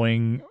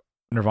knowing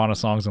Nirvana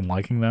songs and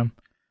liking them.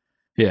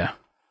 Yeah,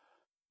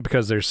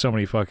 because there's so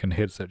many fucking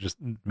hits that just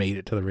made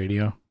it to the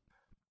radio.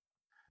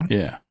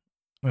 Yeah.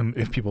 And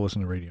if people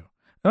listen to radio,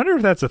 I wonder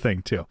if that's a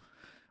thing too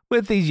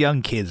with these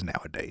young kids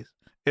nowadays.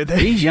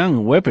 These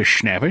young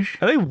whippersnappers.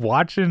 Are they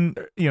watching?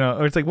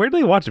 Or it's like, where do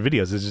they watch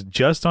videos? Is it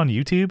just on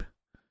YouTube?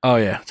 Oh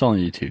yeah, it's on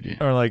YouTube,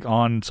 dude. Or like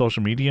on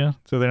social media?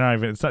 So they're not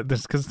even. It's not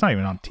this because it's not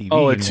even on TV.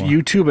 Oh, it's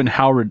anymore.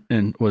 YouTube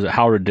and was it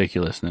How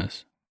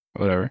Ridiculousness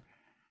or whatever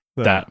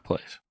that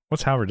place?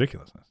 What's How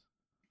Ridiculousness?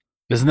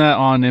 Isn't that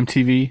on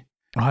MTV?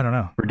 Oh, I don't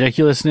know.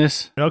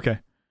 Ridiculousness. Okay,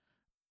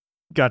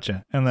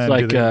 gotcha. And then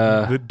like,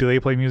 do they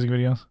play music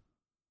videos?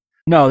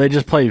 No, they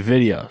just play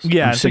videos.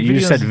 Yeah, so you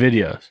just said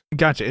videos.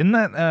 Gotcha. Isn't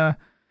that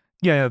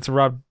yeah, it's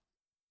Rob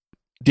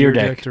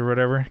Dyrdek or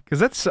whatever.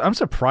 Because I'm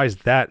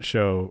surprised that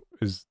show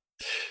is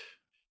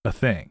a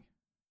thing.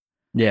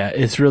 Yeah,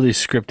 it's really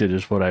scripted,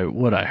 is what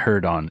I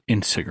heard on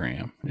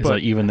Instagram. It's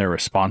like even their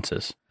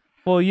responses.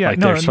 Well, yeah, like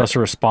they're supposed to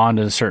respond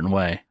in a certain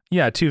way.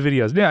 Yeah, 2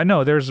 videos. Yeah,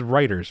 no, there's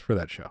writers for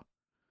that show.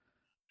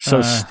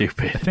 So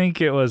stupid. I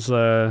think it was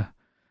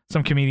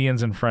some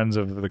comedians and friends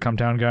of the Come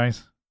Town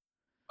guys.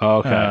 Oh,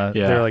 okay,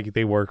 yeah. They're like,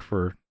 they work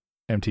for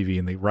MTV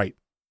and they write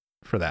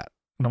for that.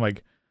 And I'm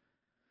like,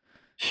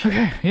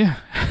 okay, yeah.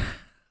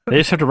 They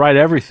just have to write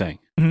everything.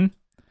 Mm-hmm.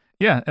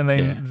 Yeah, and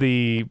then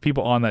the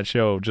people on that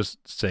show just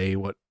say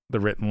what the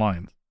written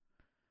lines,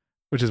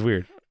 which is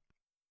weird.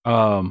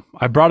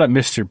 I brought up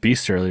Mr.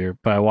 Beast earlier,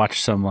 but I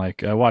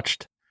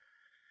watched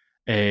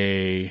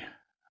a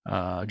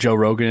Joe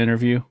Rogan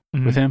interview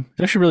with him.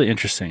 It's actually really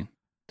interesting.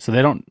 So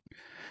they don't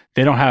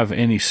have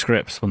any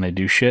scripts when they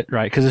do shit,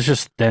 right? Because it's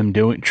just them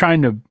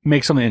trying to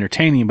make something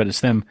entertaining, but it's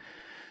them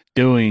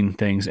doing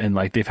things, and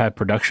like they've had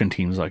production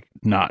teams like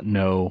not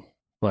know,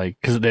 like,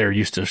 because they're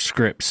used to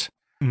scripts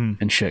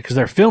and shit, because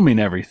they're filming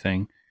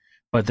everything,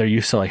 but they're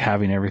used to like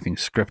having everything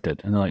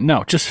scripted, and they're like,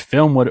 no, just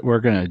film what we're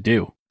gonna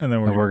do, and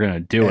then we're gonna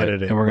do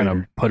it, and we're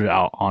gonna put it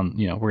out on,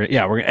 we're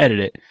gonna edit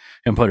it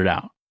and put it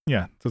out.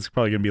 Yeah, so it's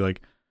probably gonna be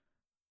like,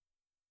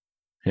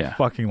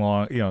 fucking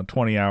long,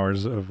 20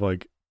 hours of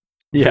like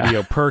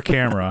video per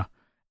camera,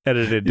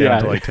 edited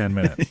down to like 10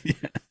 minutes.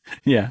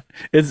 Yeah,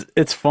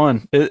 it's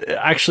fun.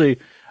 Actually,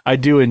 I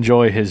do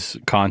enjoy his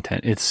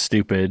content. It's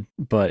stupid,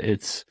 but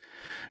it's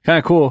kind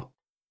of cool.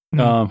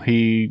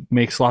 He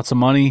makes lots of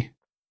money,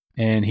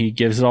 and he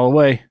gives it all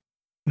away,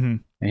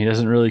 and he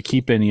doesn't really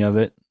keep any of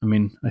it. I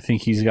mean, I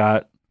think he's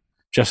got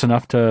just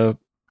enough to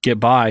get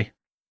by.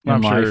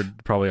 I'm sure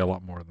probably a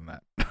lot more than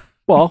that.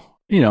 Well,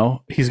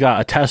 he's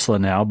got a Tesla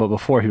now, but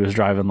before he was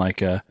driving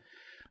like a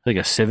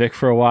Civic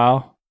for a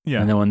while. Yeah.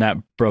 And then when that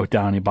broke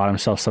down, he bought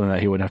himself something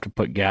that he wouldn't have to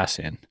put gas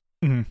in.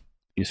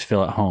 He just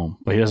fill at home,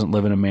 but he doesn't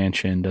live in a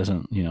mansion.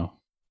 Doesn't.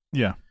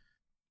 Yeah.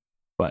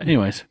 But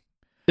anyways,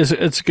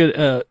 it's a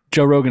good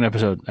Joe Rogan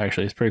episode.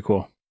 Actually, it's pretty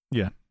cool.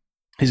 Yeah.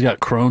 He's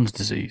got Crohn's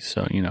disease,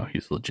 so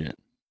he's legit.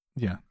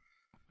 Yeah.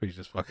 He's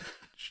just fucking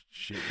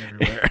shitting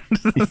everywhere.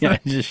 Yeah,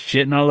 just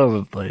shitting all over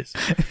the place.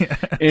 Yeah.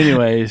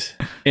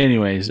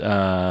 Anyways,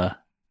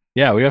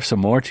 yeah, we have some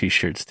more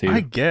T-shirts too.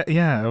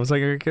 I was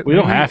like, we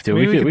don't have to.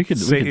 We could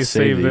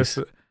save this.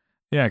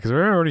 Yeah, because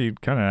we're already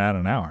kind of at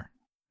an hour.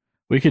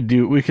 This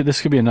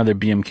could be another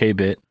BMK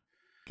bit.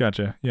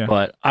 Gotcha. Yeah.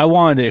 But I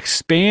wanted to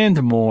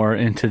expand more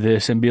into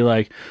this and be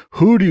like,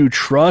 who do you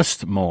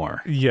trust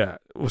more? Yeah,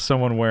 with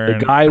someone wearing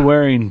the guy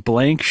wearing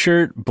blank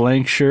shirt,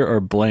 or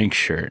blank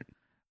shirt.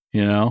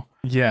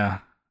 Yeah.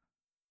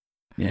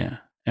 Yeah.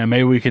 And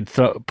maybe we could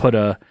put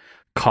a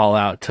call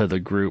out to the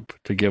group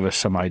to give us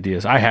some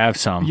ideas. I have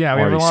some. Yeah,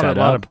 we have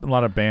a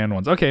lot of band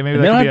ones. Okay, maybe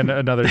that could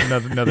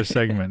be another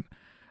segment.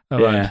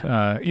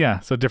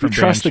 So different.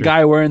 Trust the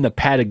guy wearing the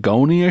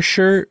Patagonia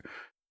shirt,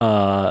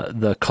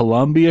 the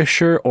Columbia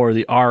shirt, or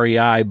the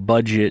REI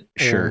budget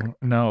shirt.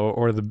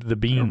 Or the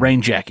bean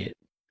rain jacket.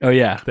 Oh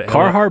yeah, the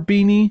Carhartt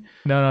beanie.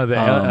 No, the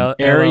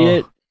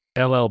Ariat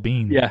LL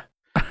Bean. Yeah,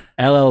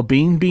 LL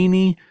Bean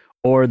beanie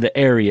or the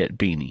Ariat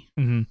beanie.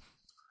 Mm-hmm.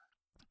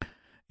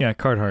 Yeah,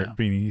 Carhartt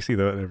beanie. You see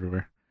that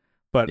everywhere.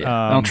 But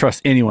I don't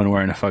trust anyone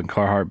wearing a fucking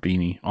Carhartt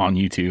beanie on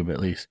YouTube, at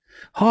least.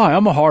 Hi,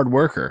 I'm a hard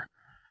worker.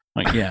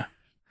 Like, yeah.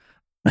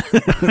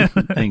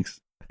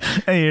 Thanks.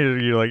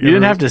 And you're like, you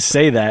didn't have to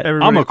say that.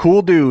 I'm a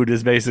cool dude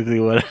is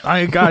basically what.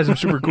 Guys, I'm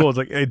super cool. It's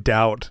like, I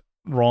doubt.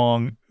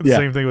 Wrong. Yeah.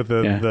 Same thing with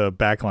the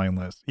backline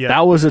list. Yeah.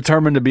 That was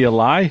determined to be a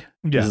lie.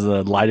 Yeah. This is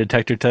a lie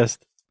detector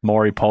test.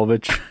 Maury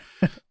Povich.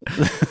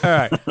 All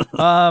right.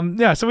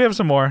 Yeah, so we have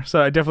some more.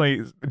 So I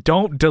definitely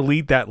don't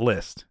delete that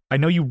list. I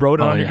know you wrote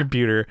it on your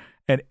computer,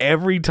 and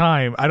every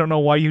time, I don't know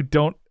why you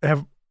don't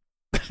have.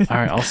 All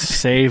right, I'll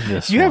save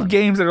this. You have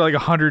games that are like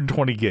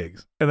 120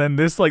 gigs, and then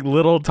this like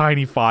little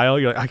tiny file.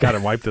 You're like, I gotta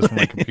wipe this from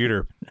my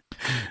computer.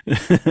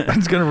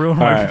 It's gonna ruin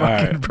my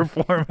fucking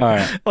performance. All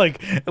right.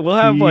 Like we'll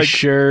have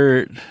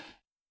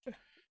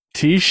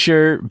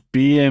T-shirt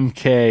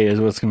BMK is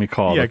what's gonna be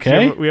called. Yeah,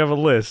 okay. We have a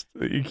list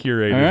that you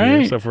curated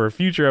here, so for a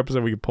future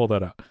episode we can pull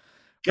that out.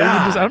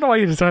 I don't know why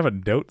you just have a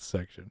notes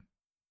section,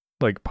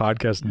 like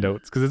podcast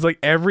notes, because it's like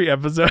every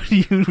episode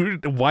you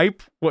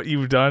wipe what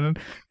you've done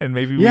and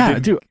maybe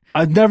dude.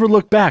 I've never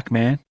looked back,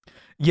 man.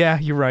 Yeah,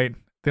 you're right.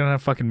 They don't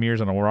have fucking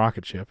mirrors on a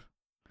rocket ship.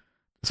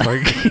 It's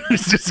like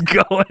it's just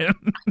going.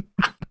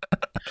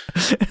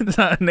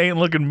 It ain't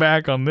looking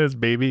back on this,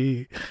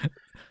 baby.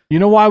 You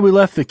know why we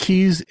left the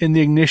keys in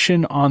the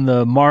ignition on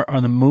the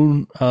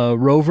moon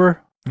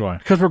rover? Why?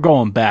 Because we're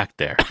going back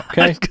there.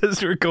 Okay.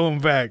 Because we're going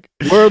back.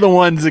 We're the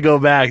ones that go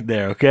back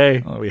there.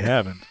 Okay. Well, we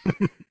haven't.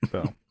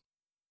 So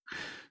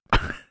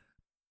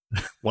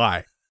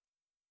why?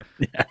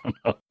 Yeah, I don't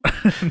know.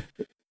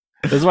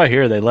 That's why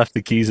here they left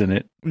the keys in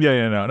it.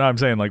 Yeah, no. I'm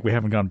saying like we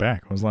haven't gone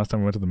back. When was the last time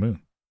we went to the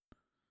moon?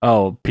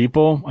 Oh,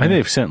 people? I think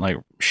they've sent like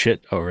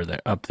shit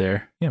up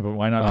there. Yeah, but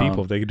why not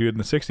people? If they could do it in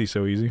the 60s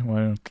so easy,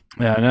 why not?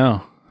 Yeah, I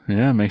know.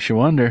 Yeah, it makes you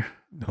wonder.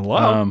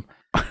 Hello?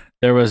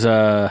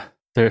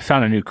 They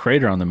found a new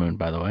crater on the moon,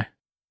 by the way.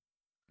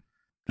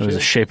 It was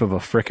the shape of a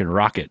freaking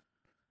rocket.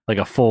 Like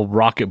a full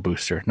rocket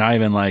booster. Not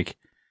even like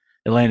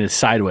it landed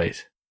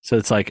sideways. So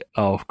it's like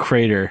a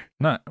crater.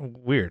 Not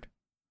weird.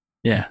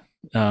 Yeah.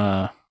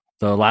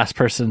 The last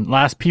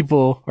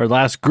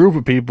group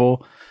of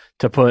people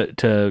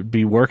to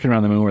be working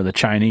around the moon were the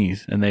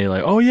Chinese, and they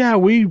like, oh yeah,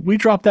 we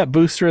dropped that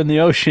booster in the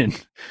ocean.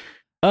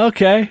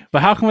 Okay,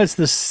 but how come it's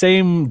the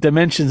same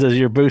dimensions as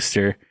your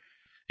booster?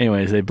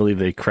 Anyways, they believe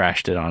they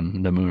crashed it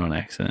on the moon on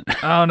accident.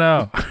 Oh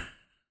no.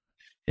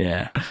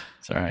 Yeah,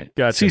 it's all right.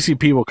 Gotcha.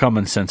 CCP will come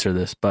and censor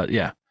this, but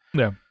yeah.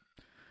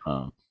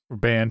 We're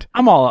banned.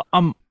 I'm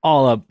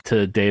all up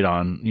to date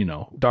on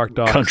dark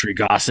docs, country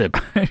gossip.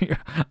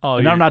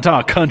 I'm not talking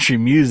about country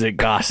music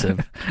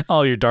gossip.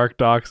 All your dark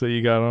docs that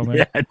you got on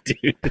there. Yeah,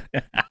 dude.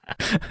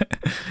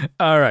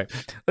 All right,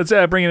 let's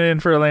bring it in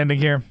for a landing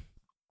here.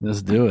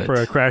 Let's do it for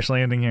a crash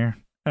landing here,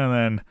 and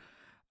then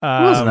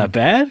it wasn't that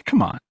bad.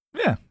 Come on.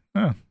 Yeah.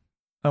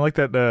 I like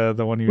that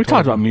the one we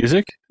talked about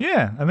music.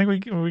 Yeah, I think we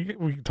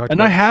talked.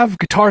 And I have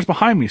guitars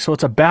behind me, so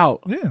it's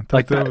about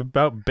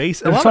about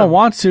bass. If someone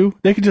wants to,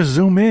 they can just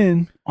zoom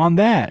in on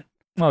that.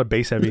 A lot of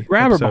bass heavy.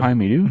 Grabber behind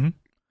me, dude.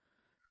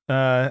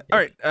 Mm-hmm. All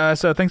right.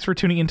 So thanks for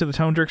tuning into the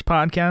Tone Jerks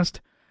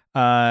podcast.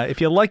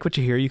 If you like what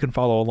you hear, you can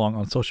follow along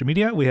on social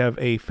media. We have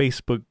a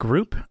Facebook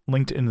group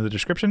linked in the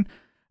description.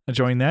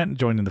 Join that and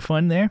join in the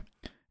fun there.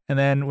 And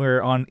then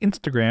we're on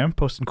Instagram,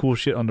 posting cool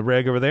shit on the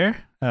reg over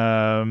there.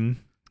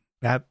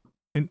 At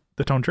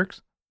the Tone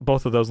Jerks,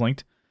 both of those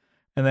linked.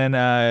 And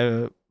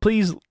then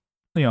please,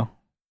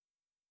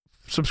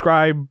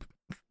 subscribe.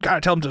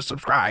 Gotta tell them to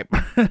subscribe.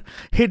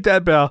 Hit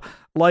that bell.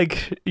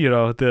 Like,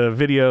 the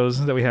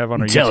videos that we have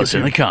on our Tell us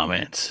in the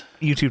comments.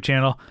 YouTube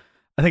channel.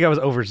 I think I was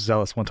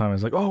overzealous one time. I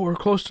was like, oh, we're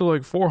close to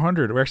like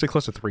 400. We're actually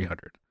close to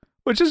 300.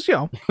 Which is,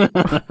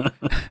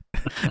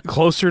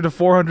 closer to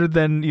 400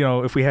 than,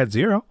 if we had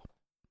 0.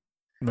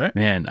 Right?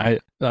 Man, I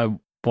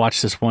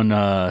watched this one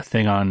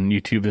thing on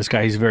YouTube. This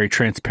guy, he's very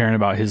transparent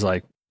about his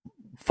like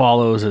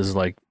follows, his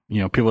like,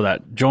 people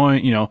that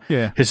join,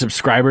 his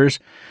subscribers.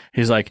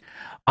 He's like,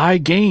 I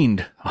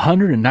gained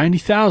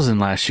 190,000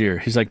 last year.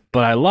 He's like,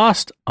 but I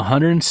lost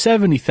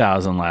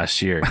 170,000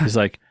 last year. He's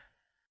like,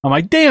 I'm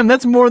like, damn,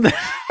 that's more than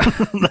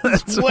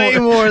that's way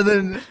more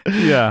than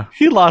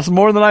he lost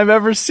more than I've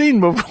ever seen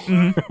before.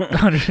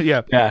 Mm-hmm.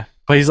 Yeah.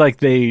 But he's like,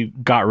 they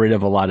got rid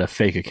of a lot of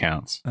fake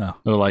accounts. Oh.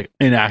 They're like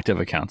inactive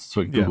accounts. That's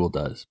what Google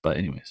does. But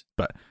anyways.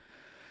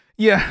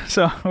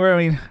 So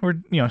we're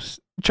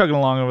chugging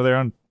along over there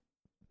on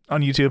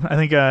YouTube. I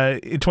think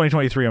in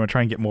 2023 I'm gonna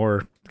try and get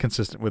more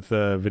consistent with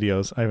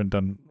videos. I haven't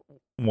done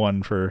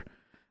one for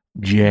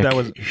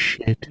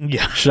shit.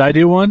 Yeah. Should I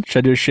do one? Should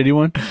I do a shitty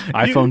one?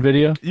 iPhone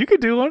video? You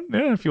could do one,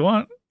 if you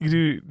want. You could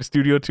do a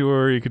studio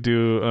tour. You could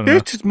do.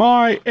 This is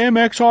my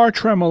MXR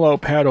tremolo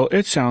pedal.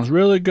 It sounds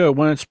really good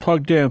when it's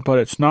plugged in, but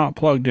it's not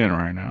plugged in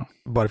right now.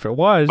 But if it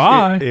was,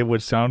 it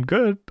would sound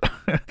good.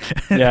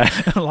 Yeah.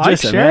 Like,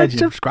 share,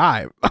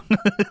 subscribe.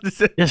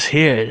 Just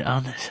hear it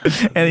on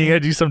this. And you gotta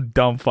do some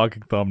dumb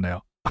fucking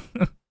thumbnail.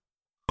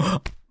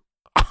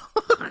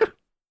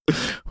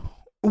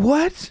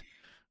 What?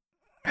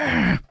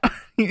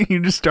 You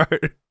just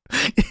start.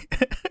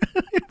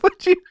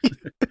 But you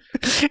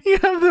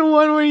have the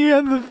one where you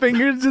have the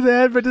fingers to the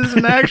head, but there's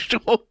an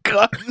actual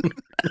gun.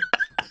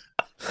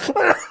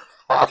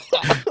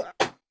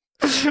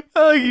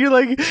 You're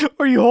like,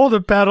 or you hold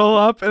a pedal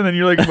up and then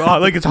you're like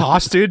it's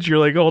hostage. You're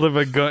like holding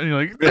a gun. And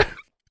you're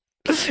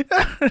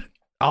like,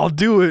 I'll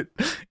do it.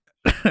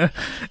 And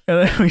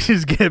then we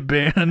just get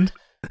banned.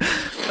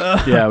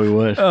 Yeah, we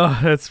would. Oh,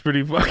 that's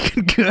pretty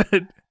fucking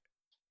good.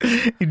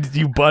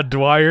 You Bud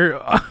Dwyer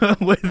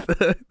with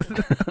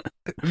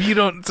if you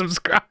don't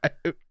subscribe.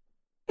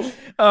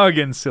 Oh,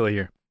 getting silly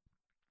here.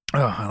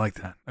 Oh, I like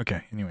that.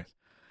 Okay, anyways.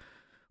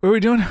 What are we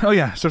doing? Oh,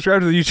 yeah.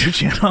 Subscribe to the YouTube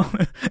channel.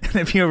 And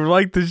if you ever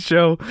like this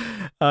show,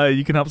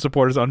 you can help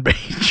support us on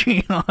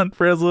Patreon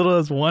for as little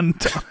as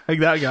 $1. Like,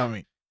 that got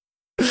me.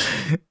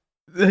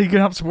 You can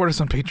help support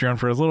us on Patreon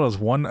for as little as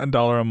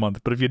 $1 a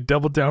month. But if you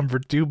double down for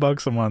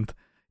 $2 a month,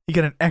 you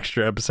get an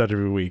extra episode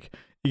every week.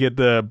 You get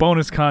the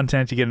bonus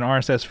content. You get an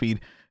RSS feed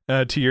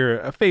to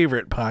your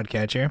favorite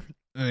podcatcher.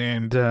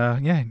 And,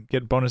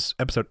 get bonus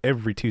episode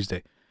every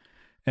Tuesday.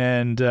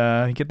 And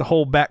you get the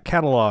whole back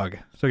catalog.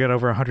 So we got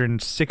over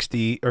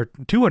 160 or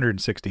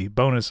 260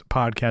 bonus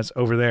podcasts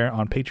over there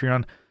on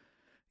Patreon.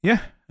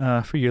 Yeah,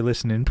 for your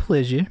listening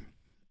pleasure.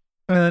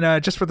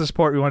 And just for the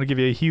support, we want to give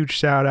you a huge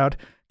shout out.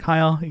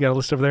 Kyle, you got a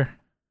list over there?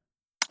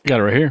 Got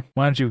it right here.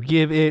 Why don't you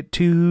give it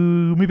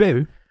to me,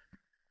 baby?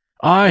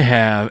 I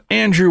have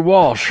Andrew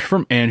Walsh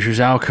from Andrew's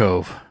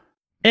Alcove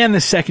and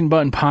the Second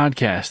Button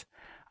Podcast.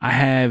 I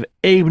have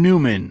Abe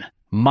Newman,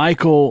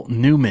 Michael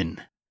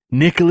Newman,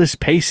 Nicholas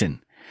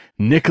Payson,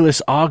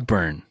 Nicholas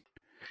Ogburn,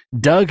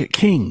 Doug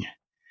King,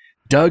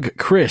 Doug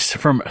Chris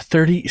from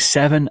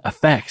 37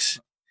 Effects.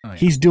 Oh, yeah.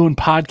 He's doing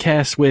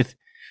podcasts with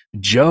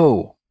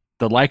Joe,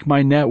 the Like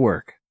My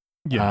Network,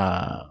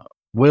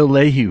 Will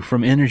Lehue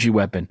from Energy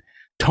Weapon,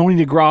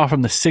 Tony DeGraw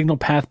from the Signal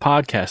Path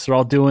Podcast. They're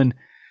all doing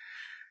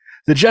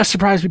the Just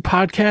Surprise Me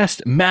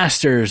podcast,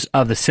 Masters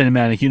of the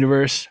Cinematic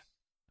Universe.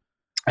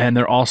 And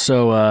they're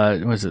also,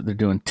 they're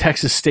doing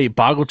Texas State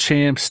Boggle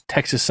Champs,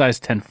 Texas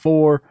Size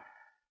 10-4.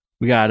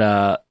 We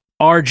got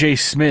RJ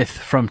Smith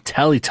from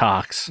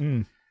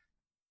Teletalks,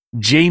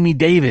 Jamie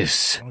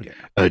Davis,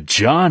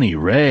 Johnny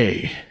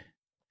Ray.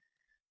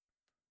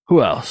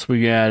 Who else?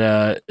 We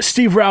got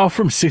Steve Rao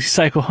from 60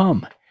 Cycle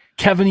Hum,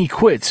 Kevin E.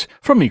 Quitz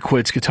from E.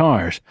 Quitz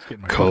Guitars,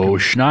 Co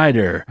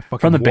Schneider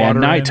from the band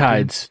Night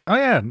Tides. Oh,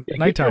 yeah,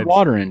 Night Tides. Your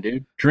water in,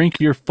 dude.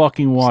 Drink your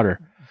fucking water.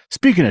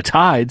 Speaking of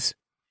tides,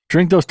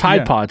 drink those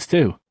Tide Pods,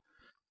 too.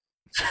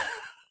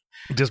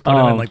 Just put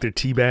them in like their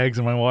tea bags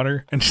in my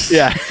water. And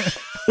just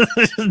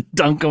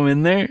dunk them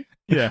in there.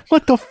 Yeah.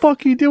 What the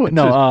fuck are you doing?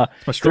 No,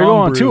 they're going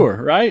on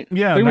tour, right?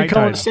 Yeah. They're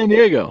coming to San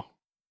Diego.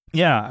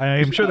 Yeah,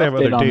 I'm sure they have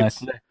other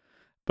dates.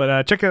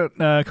 But check out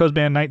Co's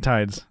band Night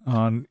Tides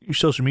on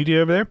social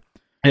media over there.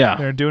 Yeah.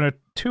 They're doing a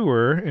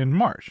tour in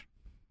March.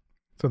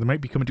 So they might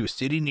be coming to a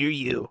city near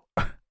you.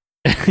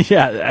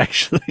 Yeah,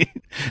 actually.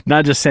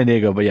 Not just San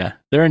Diego, but yeah.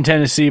 They're in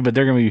Tennessee, but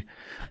they're going to be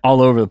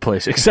all over the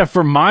place. Except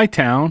for my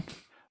town,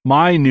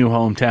 my new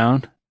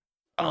hometown.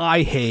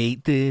 I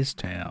hate this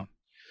town.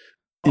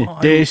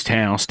 This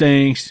town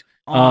stinks.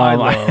 I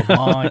love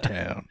my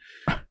town.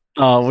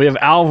 We have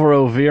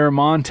Alvaro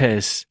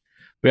Viramontes.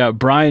 We got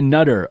Brian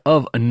Nutter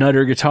of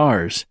Nutter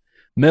Guitars.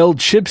 Mel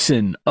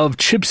Chipson of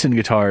Chipson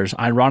Guitars.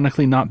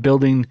 Ironically, not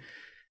building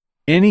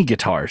any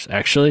guitars,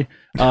 actually.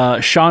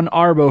 Sean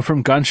Arbo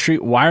from Gun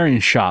Street Wiring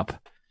Shop.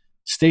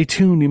 Stay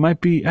tuned. He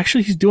might be...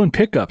 Actually, he's doing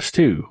pickups,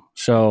 too.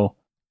 So,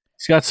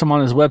 he's got some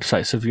on his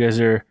website. So, if you guys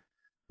are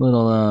a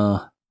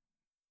little...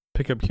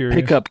 Pickup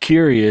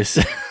curious.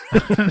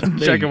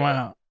 Check him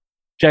out.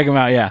 Check him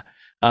out, yeah.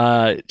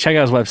 Check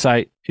out his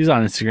website. He's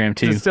on Instagram,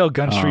 too. Is it still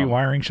Gun Street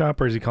Wiring Shop,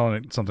 or is he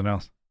calling it something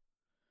else?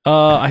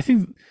 I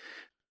think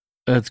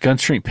it's Gun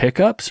Street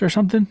Pickups or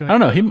something. I don't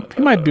know. He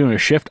might be doing a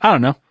shift. I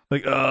don't know.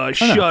 Like,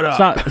 shut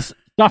up. It's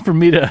not for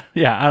me to.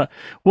 Yeah,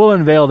 we'll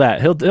unveil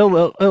that. He'll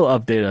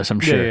update us, I'm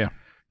sure.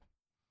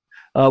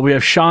 Yeah. We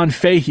have Sean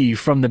Fahey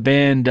from the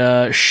band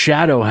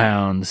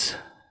Shadowhounds,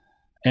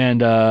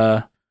 and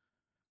I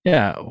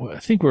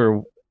think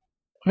we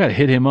gotta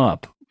hit him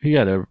up. He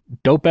got a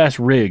dope ass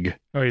rig.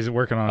 Oh, he's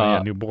working on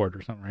a new board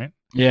or something, right?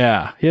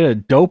 Yeah, he had a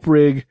dope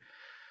rig.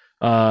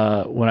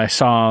 When I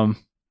saw him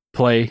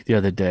play the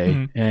other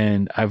day,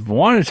 and I've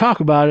wanted to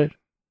talk about it,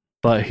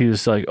 but he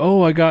was like,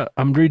 "Oh,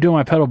 I'm redoing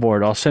my pedal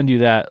board. I'll send you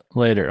that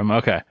later." I'm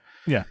okay.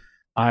 Yeah,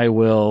 I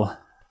will.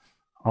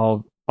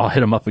 I'll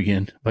hit him up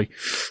again. Like,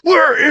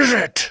 where is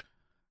it?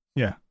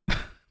 Yeah,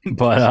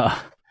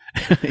 but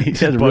he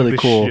had a really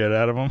cool shit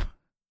out of him.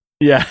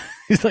 Yeah,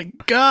 he's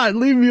like, God,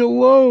 leave me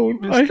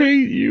alone. I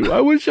hate you.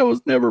 I wish I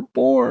was never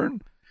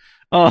born.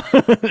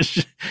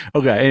 Okay,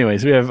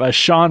 anyways, we have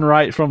Sean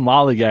Wright from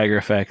Lollygagger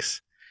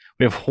Effects.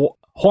 We have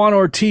Juan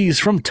Ortiz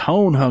from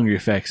Tone Hungry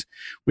Effects.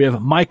 We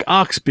have Mike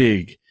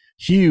Oxbig,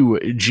 Hugh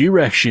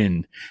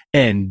G-Rection,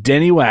 and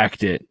Denny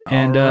Whacked It.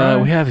 And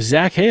we have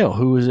Zach Hale,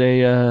 who was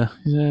a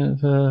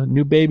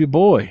new baby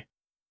boy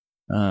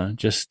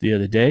just the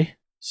other day.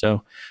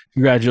 So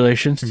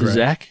congratulations to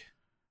Zach.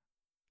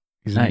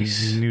 He's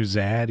nice. New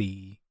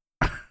Zaddy.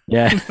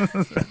 Yeah.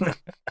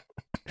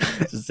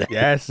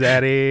 Yes,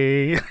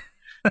 Zaddy.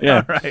 Yeah.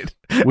 All right.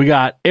 We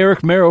got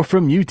Eric Merrow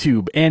from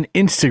YouTube and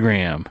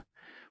Instagram.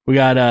 We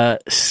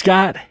got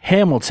Scott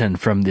Hamilton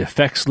from the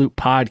Effects Loop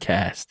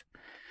podcast.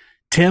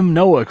 Tim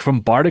Noack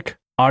from Bardic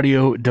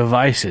Audio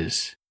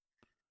Devices.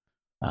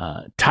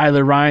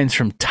 Tyler Rhines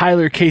from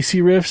Tyler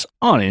KC Riffs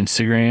on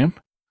Instagram.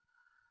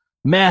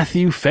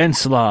 Matthew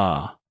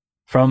Fenslaw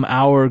from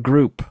our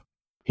group.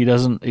 He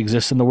doesn't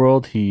exist in the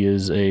world.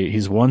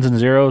 He's ones and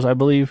zeros, I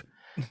believe.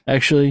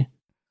 Actually,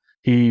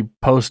 he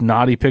posts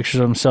naughty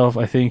pictures of himself,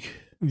 I think.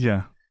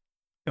 Yeah.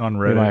 on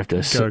Reddit. might have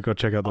to go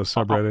check out those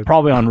subreddits.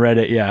 Probably on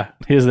Reddit, yeah.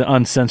 He has the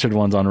uncensored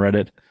ones on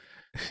Reddit.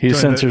 He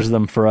censors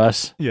them for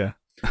us. Yeah.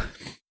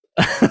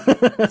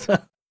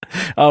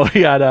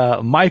 We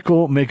got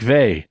Michael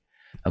McVeigh,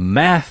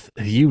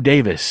 Matthew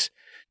Davis,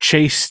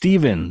 Chase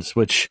Stevens,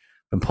 which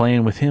I've been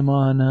playing with him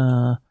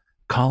on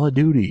Call of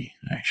Duty,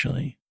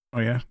 actually. Oh,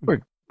 yeah?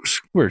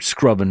 We're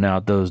scrubbing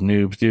out those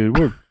noobs, dude.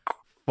 We're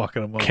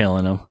fucking them up.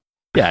 Killing them.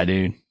 Yeah,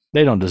 dude.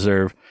 They don't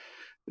deserve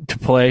to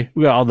play.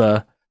 We got all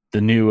the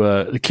new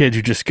the kids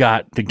who just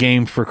got the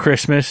game for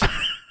Christmas.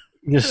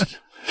 Just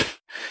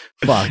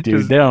fuck,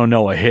 dude. They don't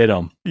know what hit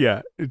them.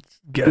 Yeah.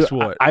 Guess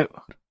what?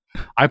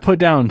 I put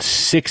down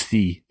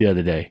 60 the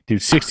other day,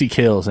 dude. 60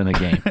 kills in a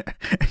game,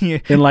 yeah.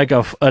 in like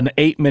an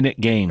 8-minute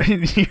game.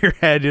 In your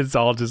head, it's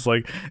all just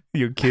like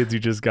you kids who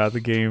just got the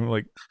game,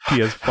 like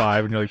PS5,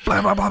 and you're like,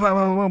 blah blah blah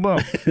blah blah blah.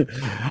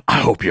 I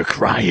hope you're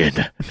crying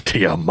to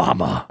your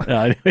mama.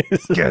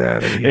 Get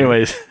out of here.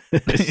 Anyways,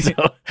 so,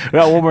 we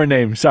got one more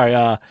name. Sorry,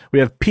 we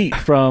have Pete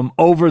from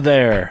over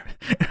there.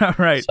 All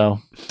right. So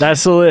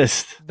that's the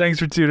list. Thanks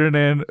for tuning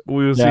in.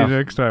 We will see you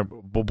next time.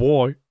 Bye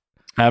bye.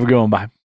 Have a good one. Bye.